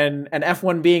Media, and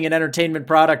F1 being an entertainment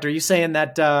product, are you saying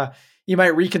that you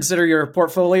might reconsider your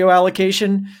portfolio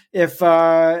allocation if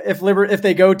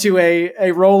they go to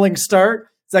a rolling start?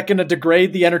 Is that going to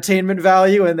degrade the entertainment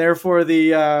value and therefore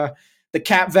the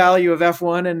cap value of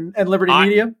F1 and Liberty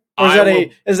Media? Or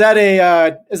is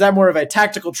that more of a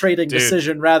tactical trading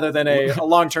decision rather than a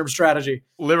long-term strategy?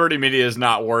 Liberty Media is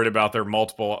not worried about their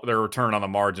return on the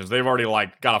margins. They've already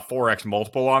got a 4x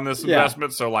multiple on this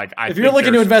investment. So like, if you're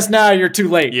looking to invest now, you're too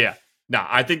late. Yeah. No,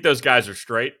 I think those guys are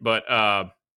straight, but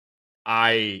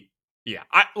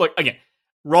look, again,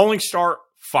 rolling start,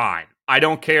 fine. I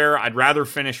don't care. I'd rather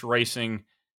finish racing.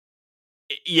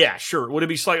 Yeah, sure. Would it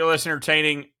be slightly less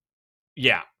entertaining?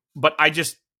 Yeah. But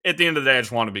at the end of the day, I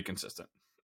just want to be consistent.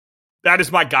 That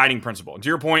is my guiding principle. And to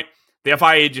your point, the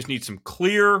FIA just needs some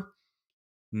clear,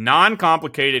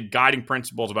 non-complicated guiding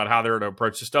principles about how they're to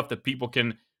approach the stuff that people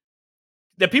can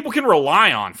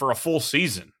rely on for a full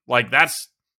season. Like, that's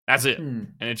it.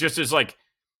 And it just is like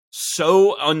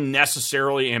so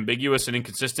unnecessarily ambiguous and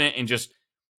inconsistent, and just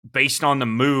based on the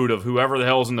mood of whoever the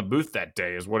hell's in the booth that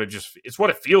day is what it's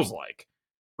what it feels like,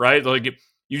 right? Like,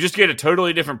 you just get a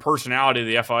totally different personality of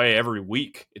the FIA every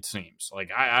week, it seems.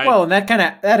 Like, and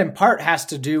that in part has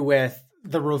to do with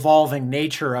the revolving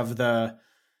nature of the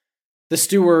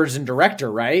stewards and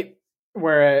director, right?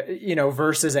 Where,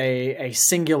 versus a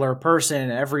singular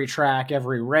person every track,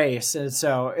 every race. And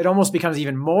so it almost becomes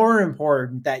even more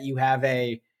important that you have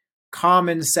a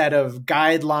common set of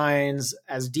guidelines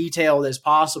as detailed as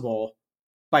possible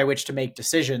by which to make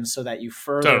decisions, so that you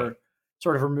further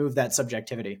sort of remove that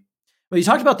subjectivity. Well, you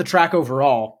talked about the track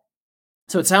overall.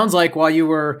 So it sounds like while you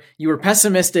were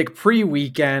pessimistic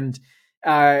pre-weekend,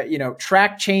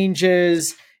 track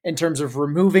changes in terms of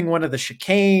removing one of the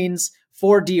chicanes,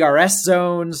 4 DRS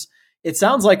zones. It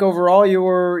sounds like overall you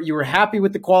were happy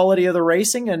with the quality of the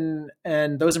racing,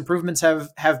 and those improvements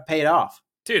have paid off.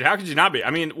 Dude, how could you not be? I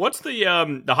mean, what's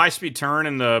the high speed turn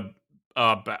in the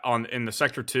in the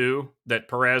sector 2 that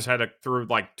Perez had threw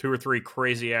like 2 or 3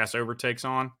 crazy ass overtakes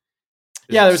on?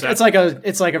 It's like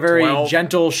a very 12?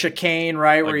 gentle chicane,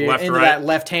 right? Like where you're into right? that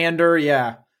left-hander.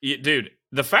 Yeah. Dude,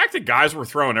 the fact that guys were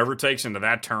throwing overtakes into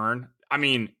that turn, I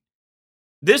mean,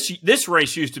 this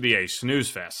race used to be a snooze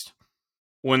fest.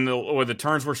 When the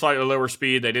turns were slightly lower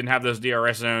speed, they didn't have those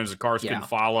DRS zones, the cars couldn't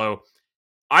follow.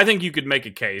 I think you could make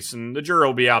a case, and the jury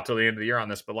will be out till the end of the year on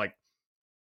this, but like,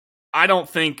 I don't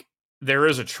think there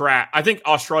is a track. I think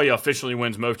Australia officially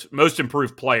wins most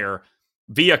improved player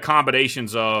via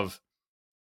combinations of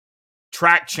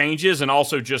track changes and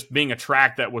also just being a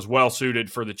track that was well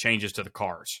suited for the changes to the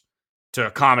cars to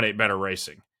accommodate better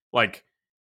racing. Like,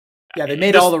 yeah, they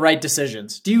made all the right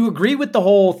decisions. Do you agree with the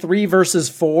whole 3 versus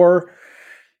 4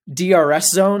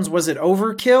 DRS zones? Was it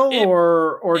overkill,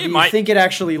 or do you think it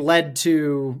actually led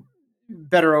to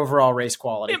better overall race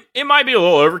quality? It might be a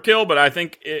little overkill, but I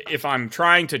think if I'm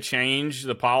trying to change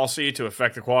the policy to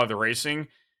affect the quality of the racing,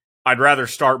 I'd rather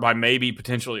start by maybe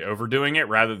potentially overdoing it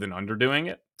rather than underdoing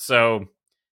it. So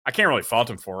I can't really fault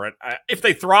them for it. If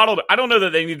they throttled, I don't know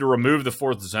that they need to remove the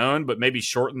 4th zone, but maybe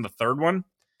shorten the 3rd one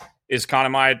is kind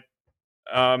of my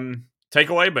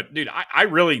takeaway. But dude,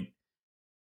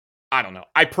 I don't know.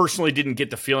 I personally didn't get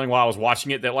the feeling while I was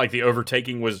watching it that like the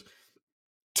overtaking was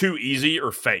too easy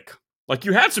or fake. Like,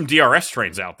 you had some DRS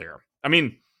trains out there. I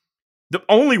mean, the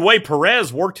only way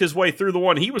Perez worked his way through the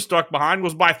one he was stuck behind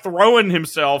was by throwing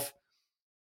himself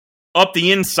up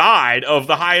the inside of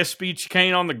the highest speed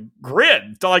chicane on the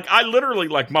grid. So, like, I literally,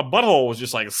 like, my butthole was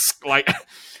just like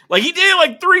he did it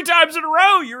like 3 times in a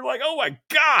row. You're like, oh my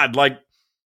God. Like,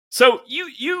 so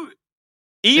you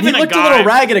even and he looked a little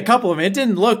ragged a couple of them. It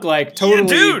didn't look like totally,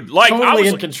 dude, like, totally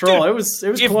in control. Dude, it was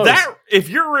close. If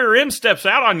your rear end steps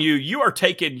out on you, you are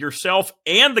taking yourself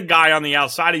and the guy on the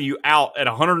outside of you out at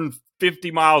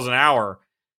 150 miles an hour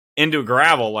into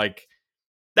gravel. Like,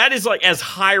 that is like as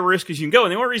high risk as you can go.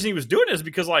 And the only reason he was doing it is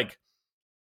because, like,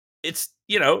 it's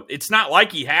not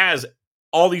like he has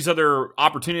all these other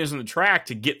opportunities on the track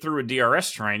to get through a DRS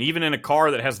train, even in a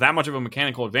car that has that much of a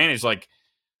mechanical advantage. Like,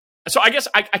 so I guess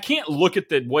I can't look at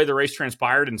the way the race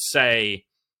transpired and say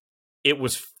it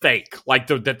was fake, like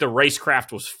that the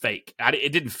racecraft was fake.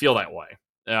 It didn't feel that way,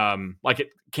 like it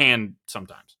can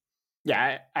sometimes.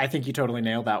 Yeah, I think you totally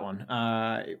nailed that one.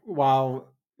 While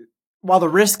the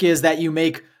risk is that you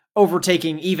make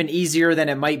overtaking even easier than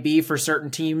it might be for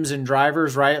certain teams and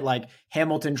drivers, right? Like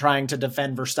Hamilton trying to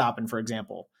defend Verstappen, for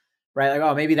example, right? Like,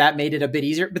 oh, maybe that made it a bit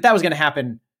easier, but that was going to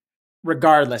happen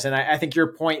regardless. And I think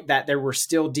your point that there were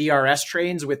still DRS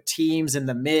trains with teams in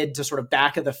the mid to sort of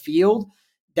back of the field,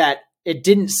 that it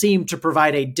didn't seem to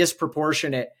provide a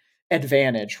disproportionate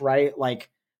advantage, right? Like,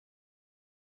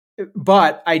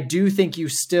 but I do think you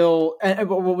still, and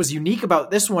what was unique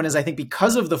about this one is I think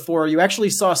because of the 4, you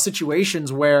actually saw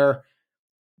situations where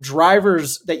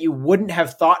drivers that you wouldn't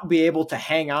have thought be able to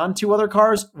hang on to other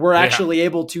cars were actually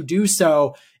able to do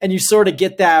so. And you sort of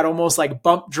get that almost like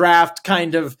bump draft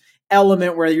kind of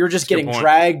element where you're just getting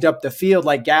dragged up the field,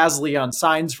 like Gasly on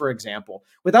Sainz, for example.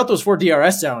 Without those 4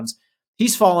 DRS zones,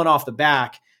 he's fallen off the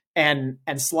back and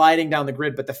sliding down the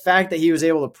grid. But the fact that he was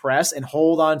able to press and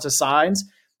hold on to Sainz,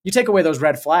 you take away those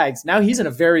red flags, now he's in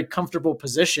a very comfortable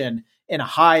position in a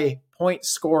high point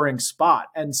scoring spot.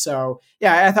 And so,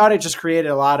 yeah, I thought it just created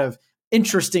a lot of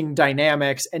interesting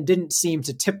dynamics and didn't seem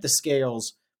to tip the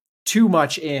scales too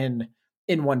much in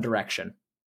one direction.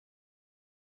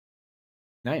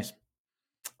 Nice.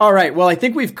 All right. Well, I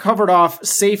think we've covered off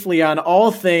safely on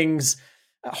all things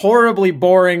horribly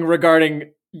boring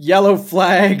regarding yellow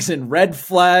flags and red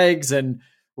flags and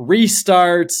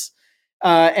restarts.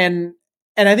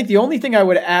 And I think the only thing I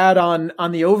would add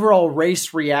on the overall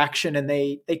race reaction, and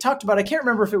they talked about, I can't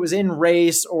remember if it was in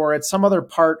race or at some other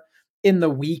part in the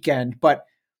weekend, but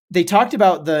they talked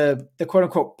about the quote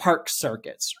unquote park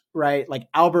circuits, right? Like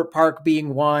Albert Park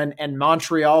being one and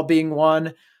Montreal being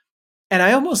one. And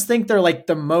I almost think they're like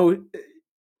the most,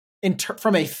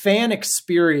 from a fan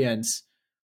experience,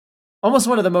 almost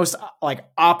one of the most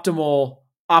like optimal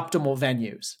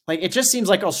venues. Like, it just seems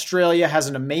like Australia has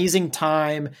an amazing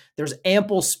time. There's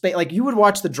ample space. Like, you would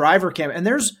watch the driver cam and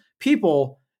there's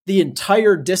people the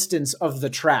entire distance of the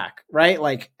track, right?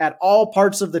 Like at all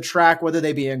parts of the track, whether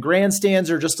they be in grandstands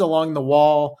or just along the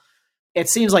wall. It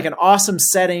seems like an awesome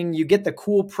setting. You get the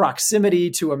cool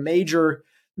proximity to a major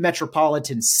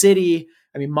metropolitan city.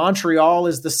 I mean, Montreal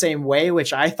is the same way,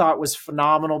 which I thought was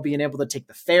phenomenal, being able to take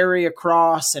the ferry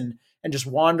across and just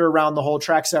wander around the whole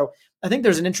track. So I think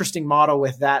there's an interesting model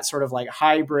with that sort of like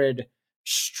hybrid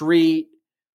street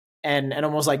and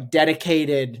almost like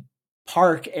dedicated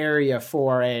park area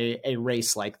for a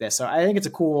race like this. So I think it's a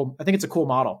cool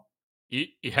model.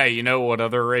 Hey, you know what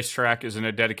other racetrack is in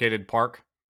a dedicated park?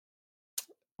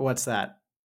 What's that?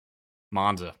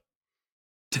 Monza.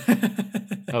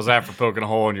 How's that for poking a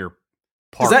hole in your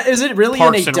park? Is it really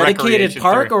in a dedicated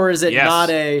park, or is it not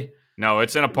a? No,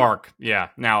 it's in a park. Yeah.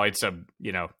 Now it's a,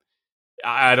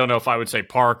 I don't know if I would say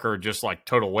park or just like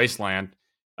total wasteland.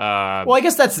 Well, I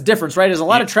guess that's the difference, right? Is a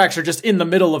lot of tracks are just in the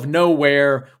middle of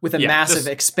nowhere with a massive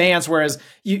expanse, whereas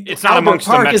it's not Albert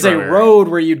Park is a road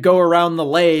where you'd go around the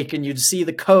lake and you'd see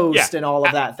the coast and all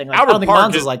of that thing. Like, I don't think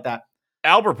Monza's like that.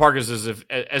 Albert Park is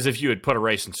as if you had put a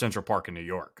race in Central Park in New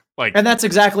York. And that's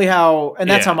exactly how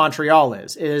Montreal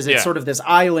is. It's sort of this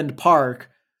island park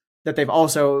that they've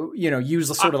also,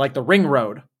 used sort of like the ring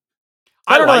road.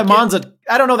 I don't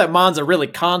know that Monza really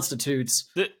constitutes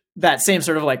that same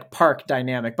sort of like park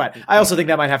dynamic, but I also think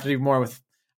that might have to do more with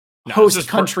host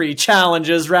country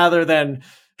challenges rather than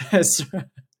it's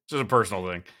just a personal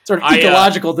thing. Sort of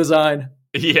ecological design.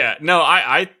 Yeah, no,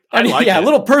 I like it. A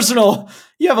little personal.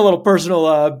 You have a little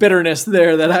personal bitterness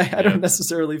there that I don't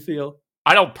necessarily feel.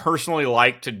 I don't personally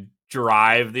like to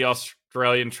drive the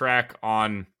Australian track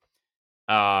on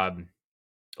the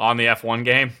F1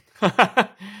 game.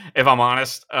 If I'm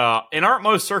honest, and aren't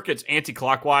most circuits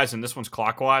anti-clockwise and this one's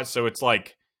clockwise, so it's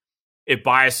like it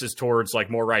biases towards like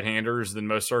more right-handers than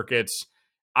most circuits.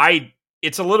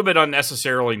 It's a little bit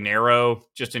unnecessarily narrow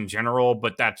just in general,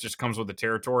 but that just comes with the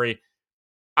territory.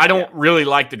 I don't really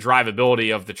like the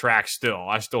drivability of the track still.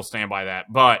 I still stand by that,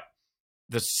 but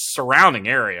the surrounding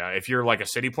area, if you're like a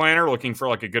city planner looking for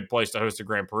like a good place to host a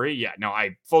Grand Prix,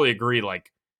 I fully agree.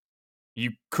 Like,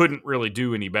 you couldn't really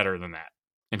do any better than that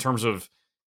in terms of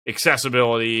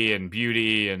accessibility and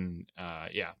beauty and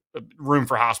room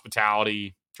for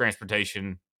hospitality,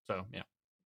 transportation. So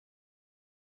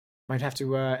might have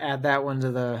to add that one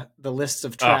to the list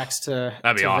of tracks to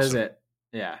awesome. Visit.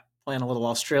 Yeah, plan a little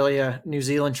Australia, New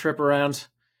Zealand trip around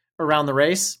the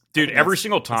race. Dude, every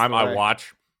single time I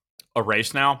watch a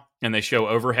race now and they show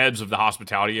overheads of the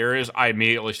hospitality areas, I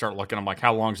immediately start looking. I'm like,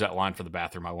 how long is that line for the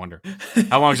bathroom? I wonder.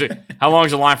 How long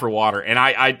is the line for water? And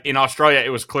I in Australia, it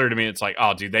was clear to me. It's like,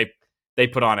 oh, dude, they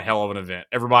put on a hell of an event.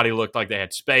 Everybody looked like they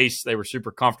had space. They were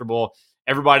super comfortable.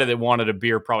 Everybody that wanted a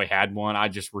beer probably had one. I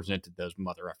just resented those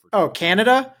mother efforts. Oh,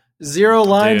 Canada? 0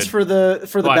 lines for the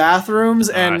bathrooms,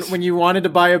 and when you wanted to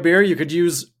buy a beer, you could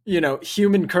use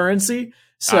human currency.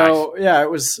 So it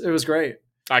was great.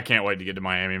 I can't wait to get to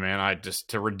Miami, man.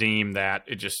 To redeem that.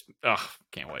 It just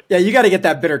can't wait. Yeah, you got to get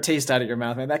that bitter taste out of your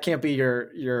mouth, man. That can't be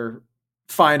your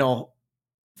final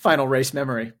race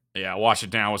memory. Yeah, wash it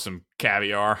down with some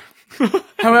caviar.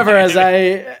 However, as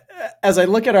I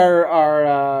look at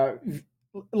our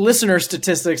listener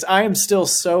statistics, I am still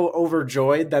so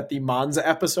overjoyed that the Monza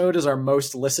episode is our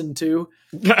most listened to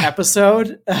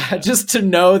episode. Just to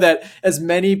know that as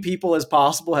many people as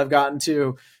possible have gotten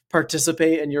to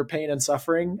participate in your pain and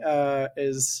suffering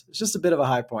is just a bit of a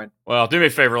high point. Well, do me a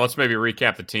favor. Let's maybe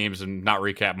recap the teams and not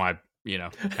recap my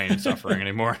pain and suffering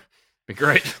anymore. Be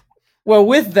great. Well,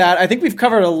 with that, I think we've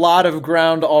covered a lot of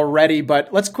ground already,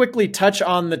 but let's quickly touch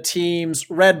on the teams.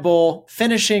 Red Bull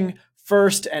finishing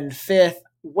 1st and 5th,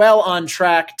 well on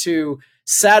track to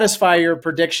satisfy your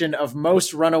prediction of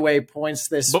most runaway points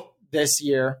this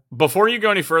year. Before you go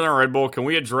any further on Red Bull, can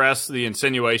we address the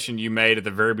insinuation you made at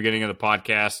the very beginning of the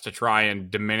podcast to try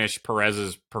and diminish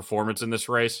Perez's performance in this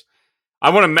race? I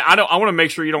want to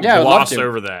make sure you don't gloss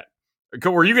over that.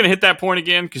 Were you going to hit that point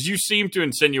again? Because you seem to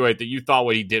insinuate that you thought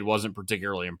what he did wasn't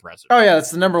particularly impressive. Oh yeah,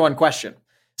 that's the number one question.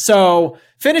 So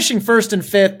finishing 1st and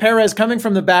 5th, Perez coming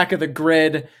from the back of the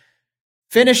grid,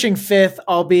 finishing 5th,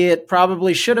 albeit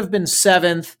probably should have been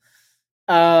 7th.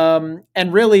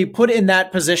 And really put in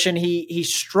that position. He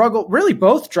struggled. Really,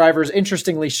 both drivers,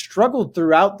 interestingly, struggled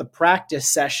throughout the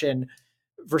practice session.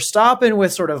 Verstappen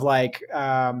with sort of like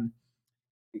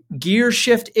gear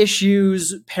shift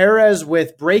issues. Perez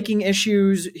with braking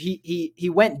issues.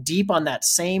 He went deep on that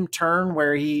same turn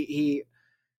where he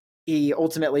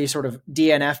ultimately sort of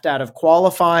DNF'd out of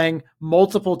qualifying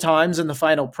multiple times in the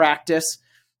final practice.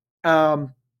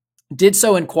 Did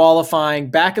so in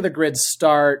qualifying. Back of the grid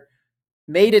start.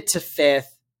 Made it to 5th.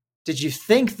 Did you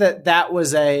think that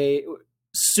was a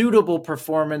suitable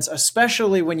performance,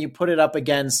 especially when you put it up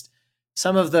against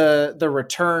some of the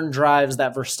return drives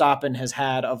that Verstappen has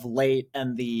had of late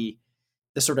and the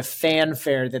sort of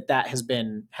fanfare that has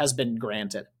been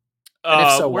granted? And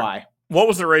if so, why? What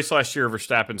was the race last year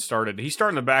Verstappen started? Did he start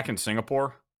in the back in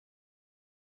Singapore?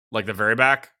 Like the very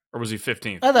back? Or was he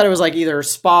 15th? I thought it was like either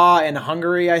Spa and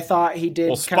Hungary. I thought he did.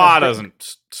 Well,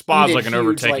 Spa's like an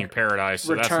overtaking like, paradise,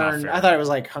 so return. that's not fair. I thought it was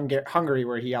like Hungary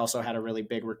where he also had a really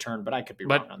big return, but I could be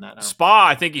wrong on that. Spa,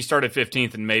 I think he started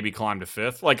 15th and maybe climbed to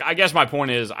 5th. Like, I guess my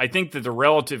point is, I think that the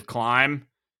relative climb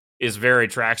is very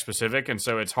track specific, and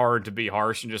so it's hard to be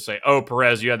harsh and just say, "Oh,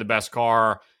 Perez, you had the best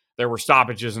car. There were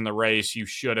stoppages in the race. You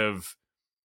should have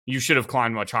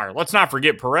climbed much higher." Let's not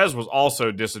forget, Perez was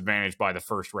also disadvantaged by the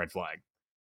first red flag.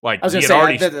 Like, I was going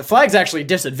to say, the flag's actually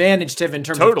disadvantaged him in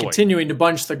terms of continuing to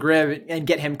bunch the grid and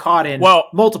get him caught in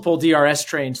multiple DRS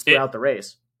trains throughout the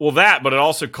race. Well, but it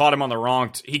also caught him on the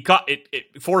wrong.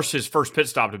 It forced his first pit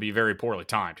stop to be very poorly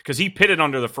timed because he pitted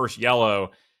under the first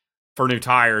yellow for new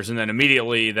tires, and then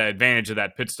immediately the advantage of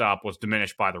that pit stop was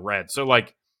diminished by the red. So,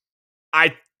 like,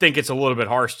 I think it's a little bit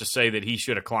harsh to say that he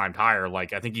should have climbed higher.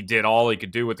 Like, I think he did all he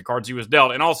could do with the cards he was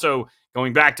dealt. And also,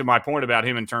 going back to my point about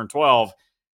him in turn 12,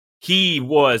 he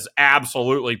was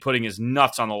absolutely putting his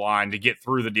nuts on the line to get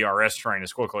through the DRS train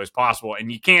as quickly as possible. And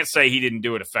you can't say he didn't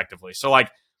do it effectively. So,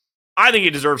 like, I think he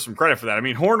deserves some credit for that. I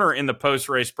mean, Horner in the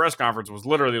post-race press conference was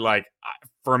literally like,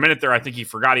 for a minute there, I think he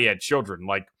forgot he had children.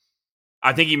 Like,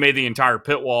 I think he made the entire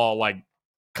pit wall, like,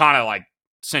 kind of, like,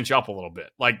 cinch up a little bit.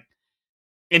 Like,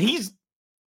 and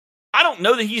I don't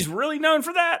know that he's really known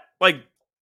for that. Like,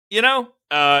 you know?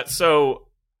 So,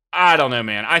 I don't know,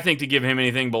 man. I think to give him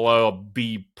anything below a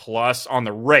B+ on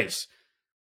the race,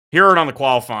 hear it on the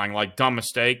qualifying, like, dumb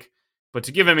mistake. But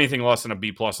to give him anything less than a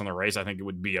B+ on the race, I think it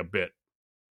would be a bit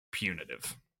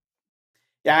punitive.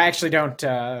 Yeah, I actually don't.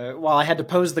 While I had to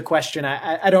pose the question,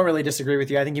 I don't really disagree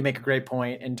with you. I think you make a great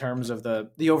point in terms of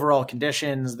the overall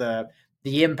conditions, the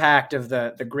impact of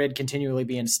the grid continually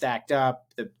being stacked up,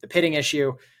 the pitting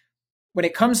issue. When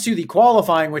it comes to the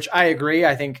qualifying, which I agree,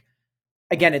 I think,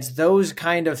 again, it's those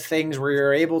kind of things where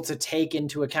you're able to take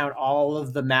into account all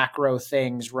of the macro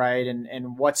things, right?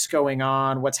 And what's going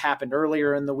on, what's happened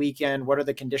earlier in the weekend, what are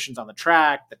the conditions on the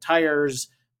track, the tires,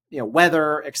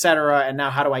 weather, et cetera. And now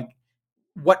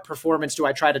what performance do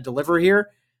I try to deliver here?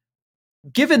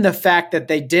 Given the fact that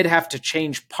they did have to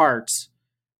change parts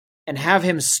and have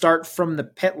him start from the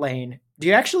pit lane, do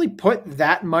you actually put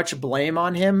that much blame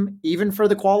on him, even for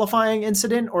the qualifying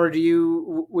incident? Or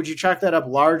would you chalk that up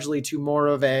largely to more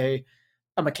of a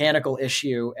mechanical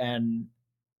issue and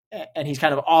he's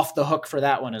kind of off the hook for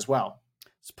that one as well?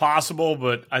 It's possible,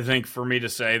 but I think for me to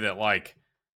say that, like,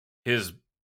 his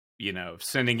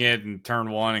sending it in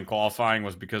turn 1 and qualifying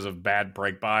was because of bad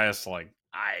brake bias, like,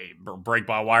 brake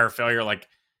by wire failure, like,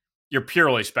 you're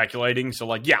purely speculating. So,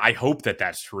 like, yeah, I hope that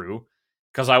that's true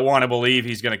because I want to believe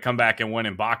he's going to come back and win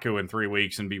in Baku in 3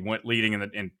 weeks and be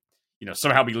leading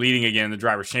somehow be leading again in the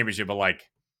Drivers' Championship. But, like,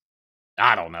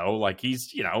 I don't know. Like,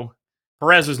 he's,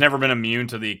 Perez has never been immune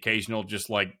to the occasional just,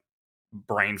 like,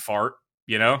 brain fart,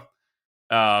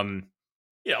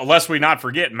 Unless we not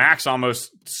forget, Max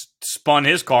almost spun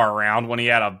his car around when he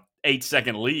had a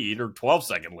 8-second lead or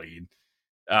 12-second lead.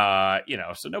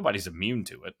 So nobody's immune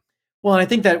to it. Well, and I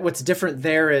think that what's different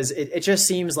there is it just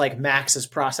seems like Max is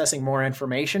processing more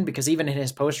information because even in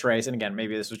his post-race, and again,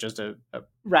 maybe this was just a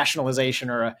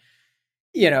rationalization or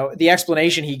the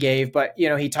explanation he gave, but,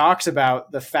 he talks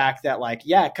about the fact that, like,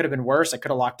 yeah, it could have been worse. I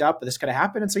could have locked up, but this could have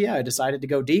happened. And so, yeah, I decided to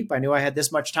go deep. I knew I had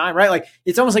this much time, right? Like,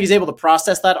 it's almost like he's able to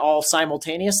process that all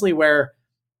simultaneously, where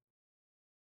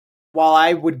while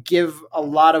I would give a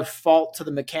lot of fault to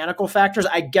the mechanical factors,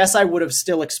 I guess I would have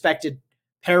still expected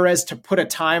Perez to put a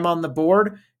time on the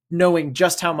board, knowing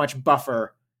just how much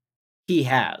buffer he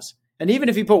has. And even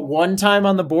if you put one time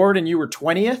on the board and you were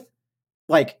 20th,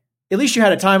 like, at least you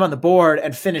had a time on the board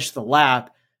and finished the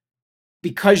lap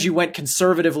because you went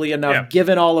conservatively enough,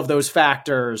 given all of those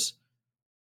factors,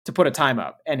 to put a time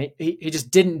up. And he just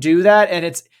didn't do that. And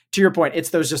it's, to your point, it's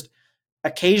those just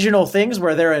occasional things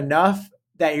where they're enough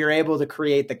that you're able to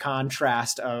create the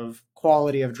contrast of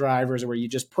quality of drivers where you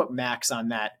just put Max on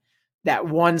that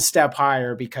one step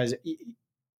higher, because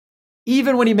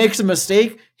even when he makes a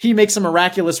mistake, he makes a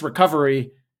miraculous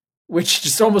recovery, which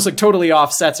just almost like totally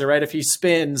offsets it, right? If he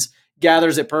spins,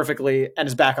 gathers it perfectly, and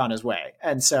is back on his way.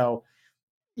 And so,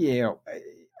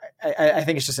 I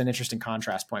think it's just an interesting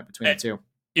contrast point between the two.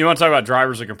 You want to talk about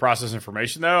drivers that can process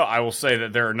information, though? I will say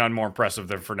that there are none more impressive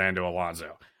than Fernando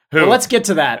Alonso. Well, let's get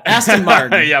to that. Aston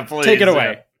Martin. Yeah, please. Take it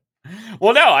away.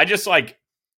 Well, no, I just, like,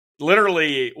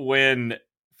 literally when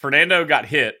Fernando got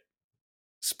hit,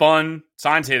 spun,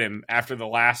 Sainz hit him after the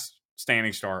last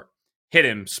standing start, hit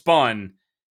him, spun,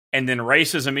 and then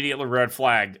races immediately red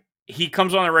flagged. He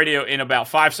comes on the radio in about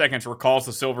 5 seconds, recalls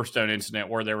the Silverstone incident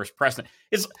where there was precedent.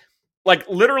 like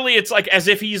literally it's like as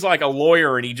if he's like a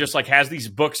lawyer and he just like has these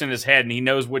books in his head and he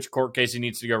knows which court case he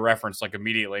needs to go reference like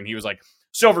immediately. And he was like,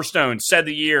 Silverstone said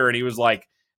the year, and he was like,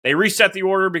 they reset the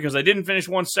order because they didn't finish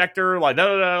one sector. Like,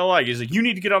 like he's like, you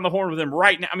need to get on the horn with him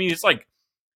right now. I mean, it's like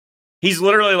he's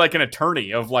literally like an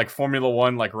attorney of like Formula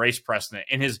One, like race precedent,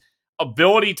 and his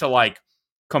ability to like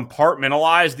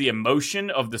compartmentalize the emotion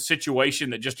of the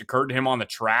situation that just occurred to him on the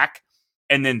track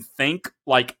and then think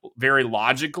like very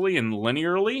logically and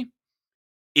linearly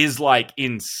is like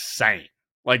insane.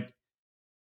 Like,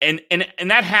 and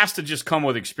that has to just come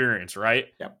with experience, right?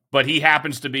 Yep. But he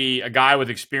happens to be a guy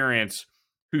with experience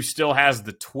who still has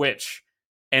the twitch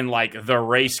and like the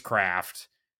racecraft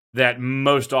that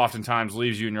most oftentimes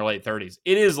leaves you in your late 30s.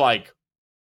 It is like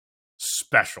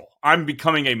special. I'm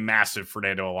becoming a massive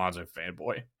Fernando Alonso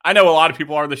fanboy. I know a lot of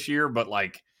people are this year, but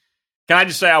like, can I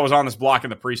just say I was on this block in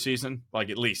the preseason?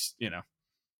 Like, at least, you know.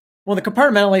 Well, the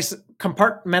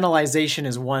compartmentalization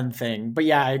is one thing, but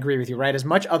yeah, I agree with you, right? As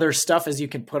much other stuff as you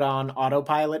can put on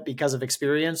autopilot because of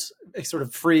experience, it sort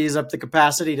of frees up the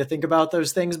capacity to think about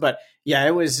those things. But yeah,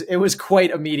 it was quite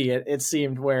immediate. It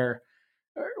seemed where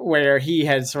he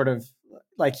had sort of,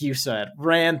 like you said,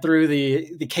 ran through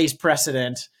the case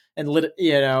precedent and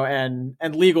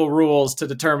and legal rules to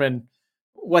determine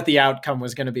what the outcome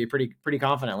was going to be pretty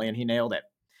confidently, and he nailed it.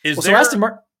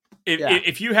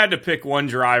 If you had to pick one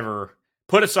driver,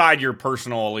 put aside your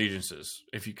personal allegiances,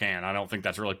 if you can. I don't think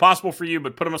that's really possible for you,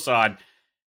 but put them aside.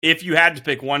 If you had to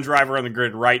pick one driver on the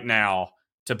grid right now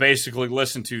to basically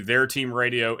listen to their team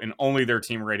radio and only their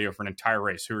team radio for an entire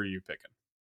race, who are you picking?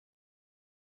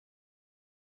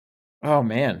 Oh,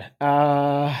 man.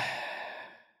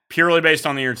 Purely based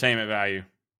on the entertainment value.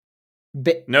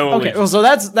 No. Okay, well, so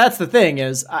that's the thing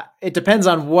is it depends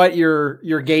on what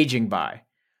you're gauging by.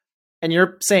 And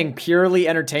you're saying purely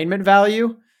entertainment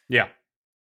value? Yeah.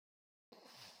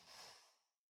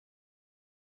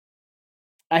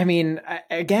 I mean,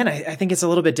 again, I think it's a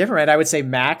little bit different, right? I would say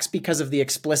Max because of the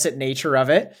explicit nature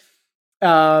of it.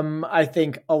 I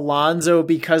think Alonso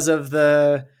because of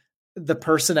the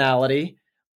personality.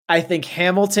 I think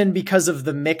Hamilton because of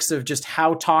the mix of just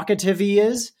how talkative he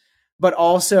is, but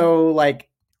also like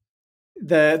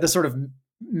the sort of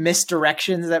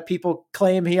misdirections that people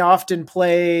claim he often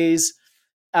plays.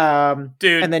 Dude,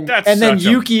 and then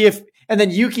Yuki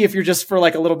if you're just for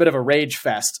like a little bit of a rage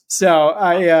fest. So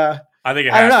I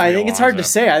think I don't know. I think it's hard to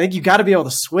say. I think you got to be able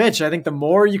to switch. I think the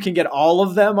more you can get all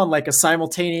of them on like a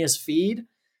simultaneous feed,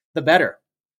 the better.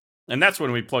 And that's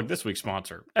when we plug this week's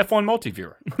sponsor, F1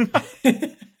 Multiviewer.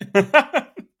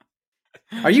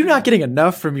 Are you not getting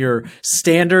enough from your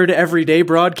standard everyday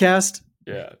broadcast?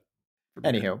 Yeah.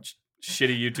 Anywho.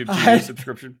 Shitty YouTube TV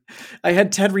subscription. I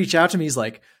had Ted reach out to me. He's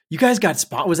like, you guys got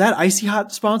was that Icy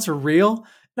Hot sponsor real?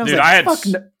 And I was dude, like,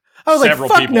 I was like,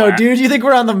 fuck no, dude. You think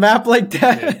we're on the map like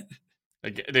that?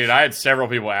 Dude, I had several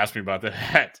people ask me about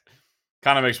that.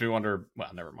 Kind of makes me wonder. Well,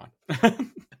 never mind.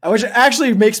 Which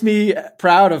actually makes me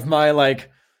proud of my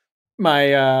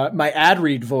my ad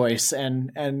read voice,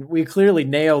 and we clearly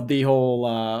nailed the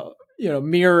whole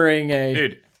mirroring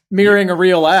a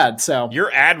real ad. So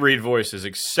your ad read voice is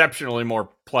exceptionally more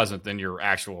pleasant than your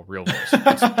actual real voice.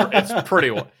 It's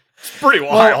pretty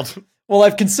wild. Well,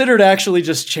 I've considered actually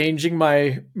just changing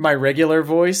my regular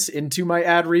voice into my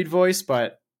ad read voice,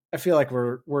 but I feel like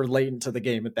we're late into the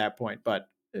game at that point. But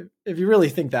if you really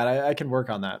think that, I can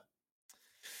work on that.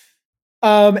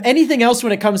 Anything else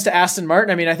when it comes to Aston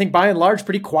Martin? I mean, I think by and large,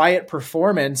 pretty quiet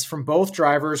performance from both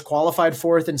drivers. Qualified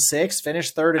 4th and 6th,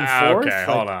 finished 3rd and 4th. Okay,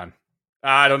 hold on.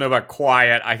 I don't know about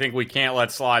quiet. I think we can't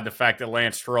let slide the fact that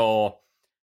Lance Stroll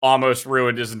almost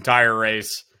ruined his entire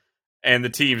race and the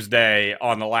team's day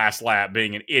on the last lap,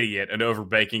 being an idiot and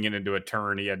overbaking it into a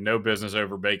turn he had no business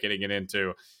overbaking it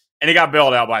into. And he got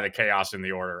bailed out by the chaos in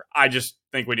the order. I just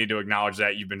think we need to acknowledge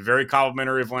that. You've been very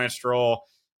complimentary of Lance Stroll.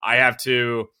 I have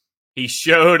to. He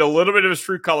showed a little bit of his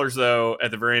true colors, though,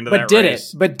 at the very end of that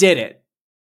race. But did it?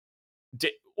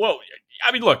 Well,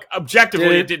 I mean, look,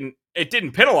 objectively, it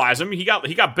didn't penalize him. He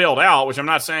got bailed out, which I'm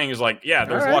not saying is like, yeah,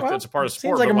 there's luck that's a part of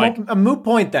sport. Seems like a moot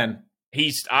point then.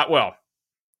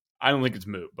 I don't think it's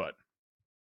moot, but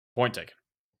point taken.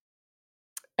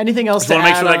 Anything else to add? I want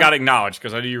to make sure that got acknowledged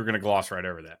because I knew you were going to gloss right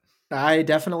over that. I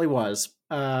definitely was.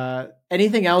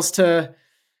 Anything else to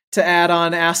add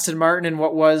on Aston Martin and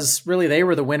what was really they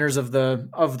were the winners of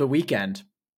the weekend?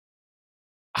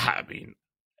 I mean,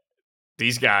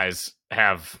 these guys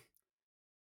have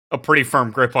a pretty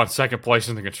firm grip on second place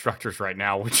in the constructors right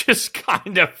now, which is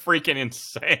kind of freaking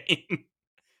insane.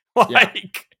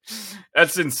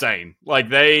 That's insane.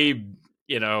 Like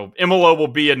Imola will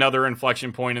be another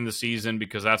inflection point in the season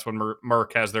because that's when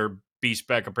Merck has their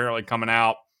B-Spec apparently coming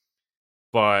out.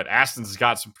 But Aston's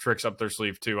got some tricks up their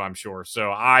sleeve too, I'm sure.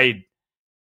 So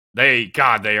they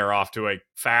are off to a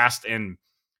fast and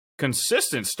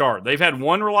consistent start. They've had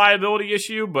one reliability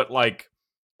issue, but like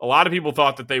a lot of people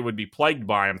thought that they would be plagued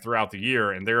by them throughout the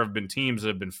year, and there have been teams that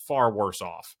have been far worse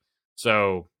off.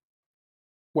 So,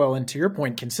 well, and to your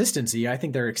point, consistency, I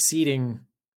think they're exceeding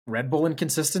Red Bull in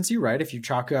consistency, right? If you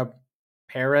chalk up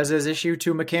Perez's issue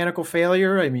to mechanical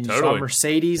failure, I mean, totally. You saw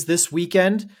Mercedes this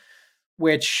weekend,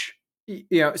 which,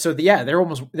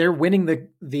 they're winning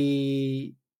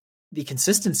the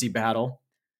consistency battle.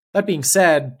 That being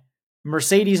said,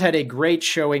 Mercedes had a great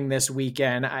showing this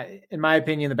weekend. In my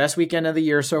opinion, the best weekend of the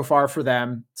year so far for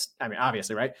them. I mean,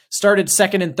 obviously, right? Started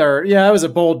second and third. Yeah, that was a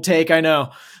bold take, I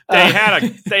know. They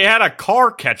had a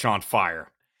car catch on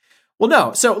fire. Well,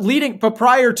 no. So but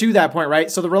prior to that point, right?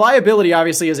 So the reliability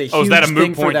obviously is a huge thing for them. Is that a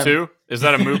moot point too? Is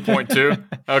that a moot point too?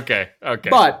 Okay.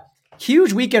 But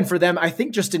huge weekend for them, I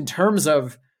think, just in terms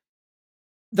of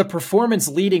the performance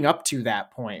leading up to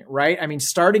that point, right? I mean,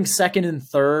 starting second and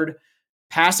third,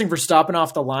 passing Verstappen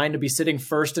off the line to be sitting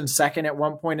first and second at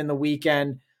one point in the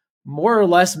weekend, more or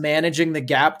less managing the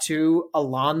gap to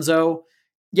Alonso.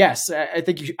 Yes, I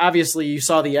think obviously you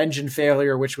saw the engine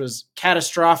failure, which was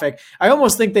catastrophic. I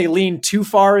almost think they leaned too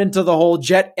far into the whole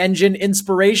jet engine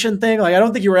inspiration thing. Like, I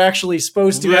don't think you were actually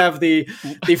supposed to have the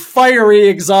fiery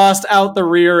exhaust out the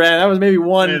rear end. That was maybe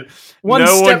one no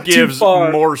step one gives too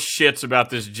far. more shits about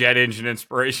this jet engine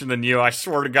inspiration than you. I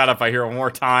swear to God, if I hear it one more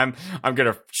time, I'm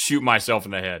going to shoot myself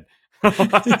in the head.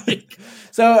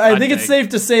 So I think it's safe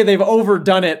to say they've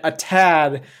overdone it a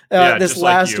tad this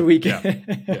last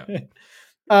weekend. Yeah.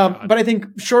 But I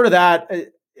think short of that,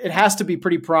 it has to be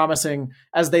pretty promising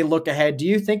as they look ahead. Do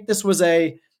you think this was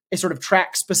a sort of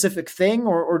track specific thing,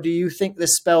 or do you think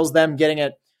this spells them getting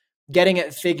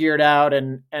it figured out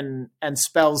and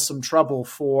spells some trouble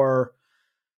for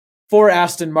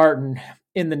Aston Martin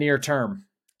in the near term?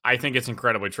 I think it's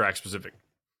incredibly track specific.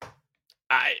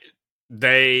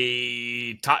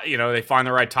 They find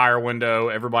the right tire window.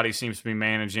 Everybody seems to be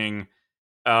managing.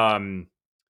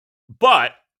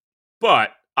 But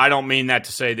I don't mean that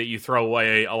to say that you throw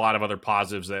away a lot of other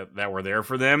positives that were there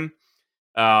for them.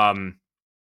 I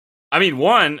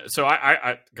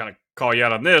gotta call you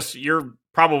out on this. You're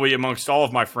probably amongst all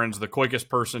of my friends the quickest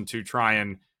person to try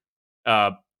and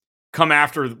come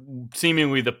after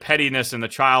seemingly the pettiness and the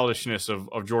childishness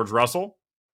of George Russell.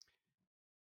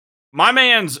 My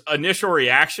man's initial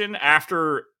reaction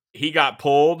after he got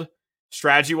pulled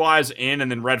strategy-wise in and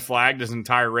then red flagged his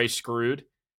entire race screwed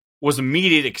was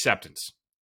immediate acceptance.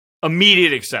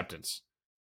 Immediate acceptance.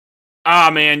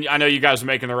 Man, I know you guys are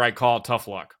making the right call. Tough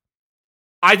luck.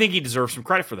 I think he deserves some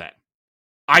credit for that.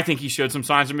 I think he showed some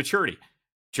signs of maturity.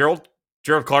 Gerald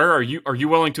Clark, are you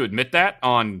willing to admit that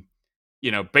on,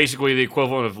 basically the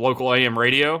equivalent of local AM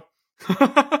radio?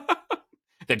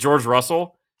 That George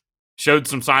Russell showed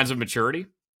some signs of maturity?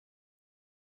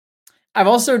 I've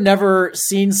also never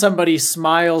seen somebody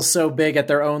smile so big at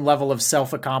their own level of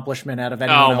self-accomplishment out of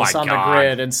anyone else on the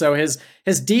grid. And so his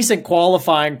decent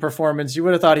qualifying performance, you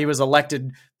would have thought he was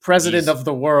elected president of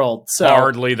the world. So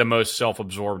hardly the most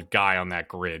self-absorbed guy on that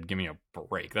grid. Give me a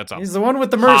break. He's the one with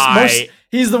the most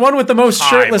he's the one with the most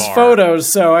shirtless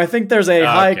photos. So I think there's a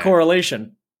high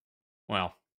correlation.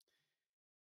 Well,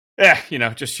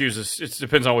 yeah, just chooses. It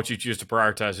depends on what you choose to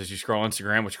prioritize as you scroll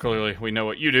Instagram, which clearly we know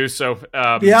what you do. So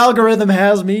the algorithm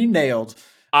has me nailed.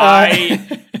 But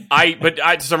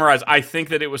to summarize, I think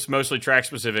that it was mostly track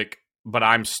specific, but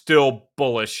I'm still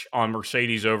bullish on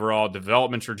Mercedes' overall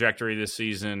development trajectory this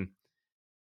season,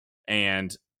 and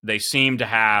they seem to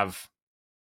have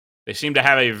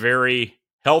a very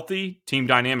healthy team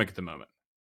dynamic at the moment.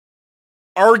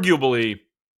 Arguably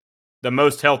the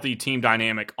most healthy team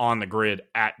dynamic on the grid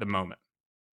at the moment.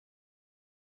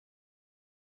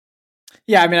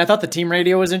 Yeah, I mean, I thought the team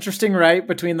radio was interesting, right?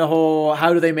 Between the whole,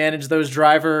 how do they manage those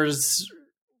drivers?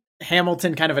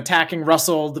 Hamilton kind of attacking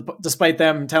Russell, despite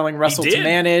them telling Russell to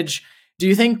manage. Do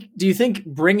you think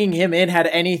bringing him in had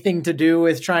anything to do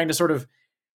with trying to sort of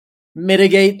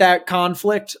mitigate that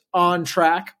conflict on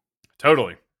track?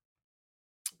 Totally.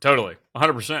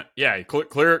 100%. Yeah,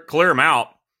 clear him out.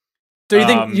 Do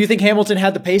you think Hamilton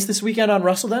had the pace this weekend on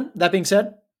Russell then? That being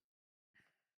said?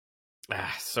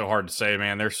 So hard to say,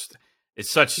 man.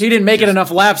 He didn't make it enough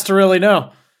laps to really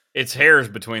know. It's hairs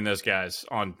between those guys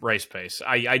on race pace.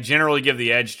 I generally give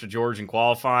the edge to George in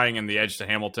qualifying and the edge to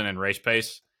Hamilton in race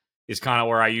pace is kind of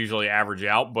where I usually average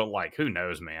out, but who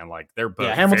knows, man? They're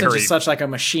both Hamilton's just such a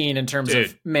machine in terms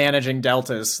of managing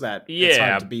deltas that it's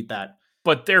hard to beat that.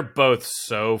 But they're both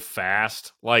so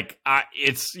fast.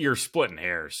 You're splitting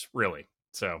hairs, really.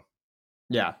 So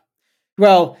Yeah.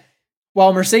 Well,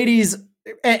 while Mercedes,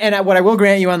 and what I will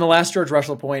grant you on the last George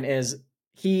Russell point is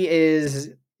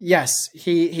he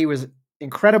was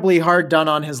incredibly hard done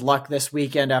on his luck this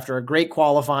weekend after a great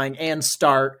qualifying and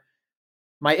start.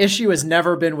 My issue has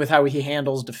never been with how he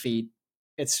handles defeat.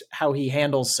 It's how he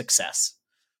handles success,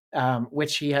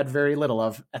 which he had very little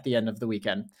of at the end of the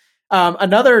weekend.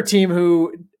 Another team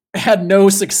who had no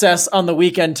success on the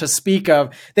weekend to speak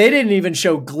of, they didn't even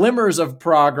show glimmers of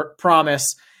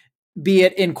promise, be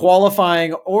it in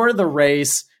qualifying or the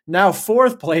race. Now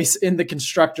 4th place in the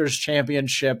Constructors'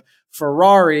 Championship.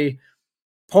 Ferrari,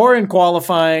 poor in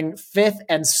qualifying, 5th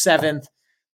and 7th.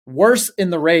 Worse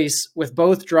in the race with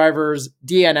both drivers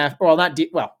basically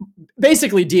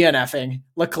DNFing.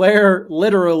 Leclerc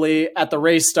literally at the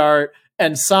race start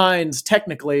and Sainz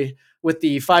technically with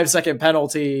the 5-second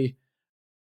penalty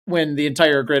when the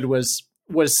entire grid was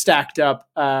stacked up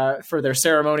for their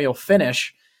ceremonial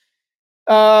finish.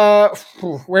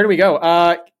 Where do we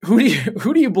go? Who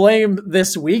do you blame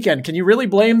this weekend? Can you really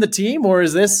blame the team, or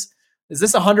is this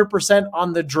 100%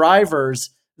 on the drivers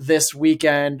this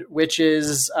weekend, which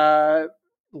is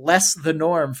less the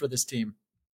norm for this team?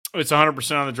 It's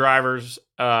 100% on the drivers.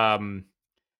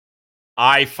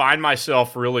 I find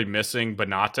myself really missing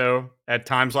Binotto at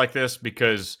times like this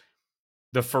because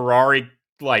the Ferrari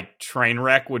train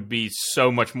wreck would be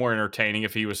so much more entertaining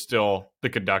if he was still the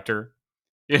conductor.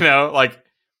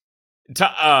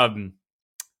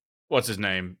 What's his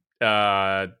name?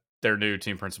 Their new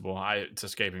team principal. It's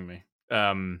escaping me.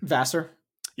 Vassar.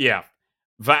 Yeah.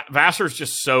 Vassar's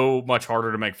just so much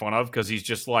harder to make fun of because he's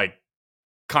just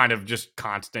kind of just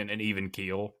constant and even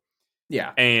keel.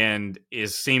 Yeah. And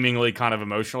is seemingly kind of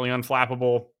emotionally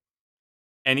unflappable.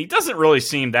 And he doesn't really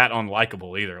seem that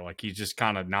unlikable either. He's just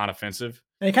kind of non-offensive.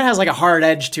 And he kind of has a hard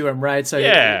edge to him, right? So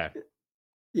yeah.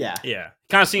 Yeah.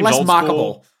 Kind of seems less old mockable.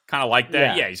 School, kind of like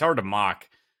that. Yeah, he's hard to mock.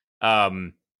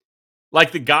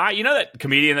 Like the guy, that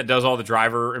comedian that does all the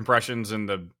driver impressions and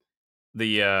the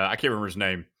I can't remember his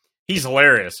name. He's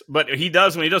hilarious, but when he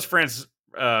does France,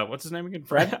 what's his name again?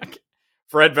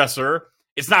 Fred Vasseur.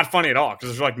 It's not funny at all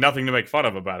because there's nothing to make fun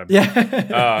of about him.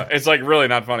 Yeah. It's really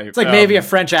not funny. It's maybe a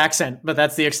French accent, but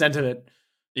that's the extent of it.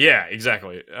 Yeah,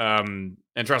 exactly. And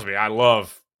trust me, I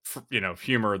love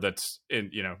humor that's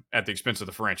at the expense of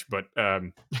the French. But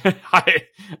I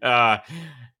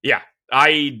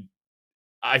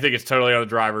think it's totally on the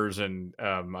drivers, and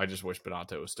I just wish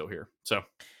Binotto was still here. So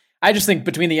I just think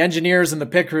between the engineers and the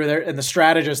pit crew and the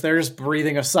strategists, they're just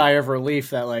breathing a sigh of relief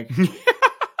that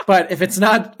but if it's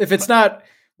not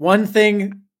one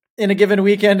thing in a given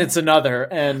weekend, it's another,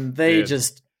 and they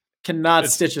just cannot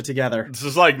stitch it together. This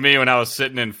is like me when I was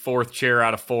sitting in 4th chair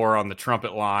out of 4 on the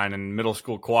trumpet line in middle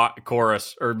school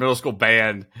chorus or middle school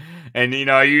band. And,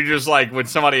 you just when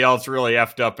somebody else really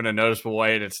effed up in a noticeable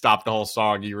way and it stopped the whole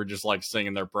song, you were just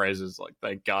singing their praises.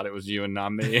 Thank God it was you and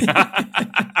not me.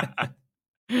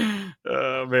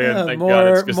 Oh man, thank God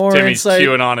it's because Timmy's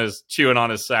chewing on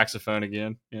his saxophone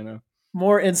again,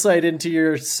 More insight into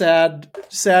your sad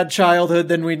childhood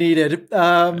than we needed.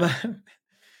 And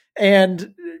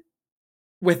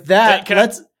with that,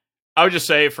 I would just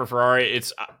say for Ferrari,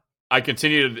 it's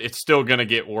still going to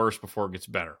get worse before it gets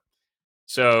better.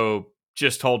 So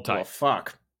just hold tight. Oh,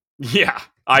 fuck. Yeah.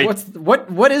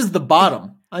 What is the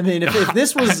bottom? I mean, if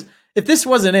this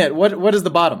wasn't it, what is the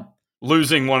bottom?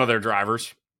 Losing one of their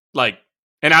drivers.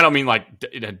 And I don't mean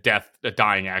a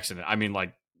dying accident. I mean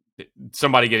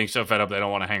somebody getting so fed up they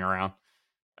don't want to hang around.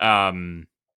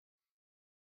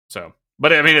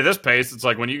 But I mean, at this pace, it's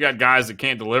when you got guys that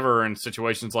can't deliver in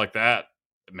situations like that,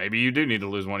 maybe you do need to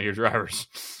lose one of your drivers.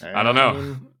 I don't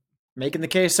know. Making the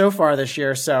case so far this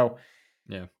year. So,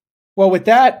 yeah. Well, with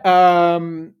that,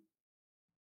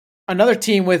 another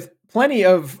team with plenty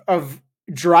of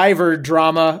driver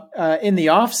drama in the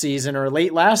offseason or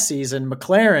late last season,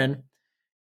 McLaren,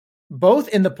 both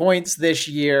in the points this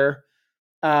year.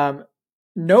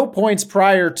 No points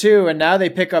prior to, and now they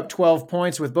pick up 12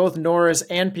 points with both Norris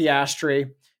and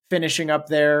Piastri finishing up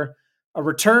there. A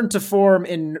return to form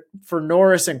for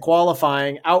Norris in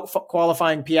qualifying, out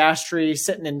qualifying Piastri,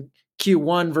 sitting in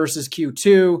Q1 versus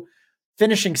Q2,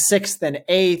 finishing 6th and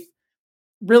 8th,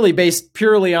 really based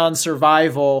purely on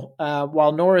survival.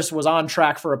 While Norris was on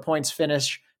track for a points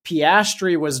finish,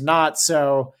 Piastri was not,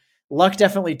 so luck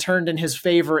definitely turned in his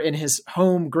favor in his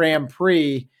home Grand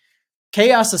Prix.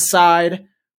 Chaos aside,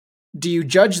 do you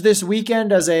judge this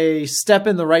weekend as a step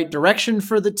in the right direction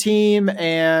for the team?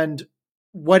 And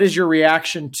what is your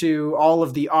reaction to all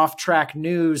of the off-track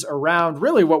news around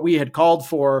really what we had called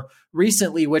for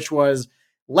recently, which was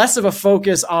less of a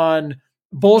focus on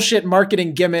bullshit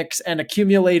marketing gimmicks and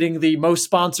accumulating the most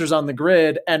sponsors on the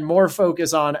grid, and more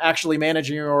focus on actually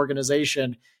managing your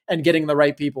organization and getting the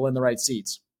right people in the right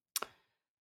seats?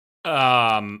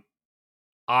 I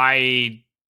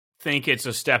think it's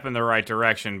a step in the right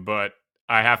direction, but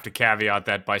I have to caveat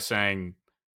that by saying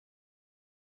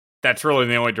that's really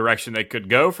the only direction they could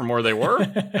go from where they were.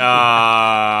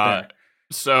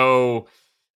 So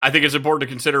I think it's important to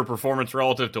consider performance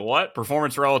relative to what?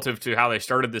 Performance relative to how they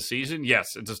started this season.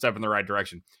 Yes, it's a step in the right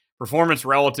direction. Performance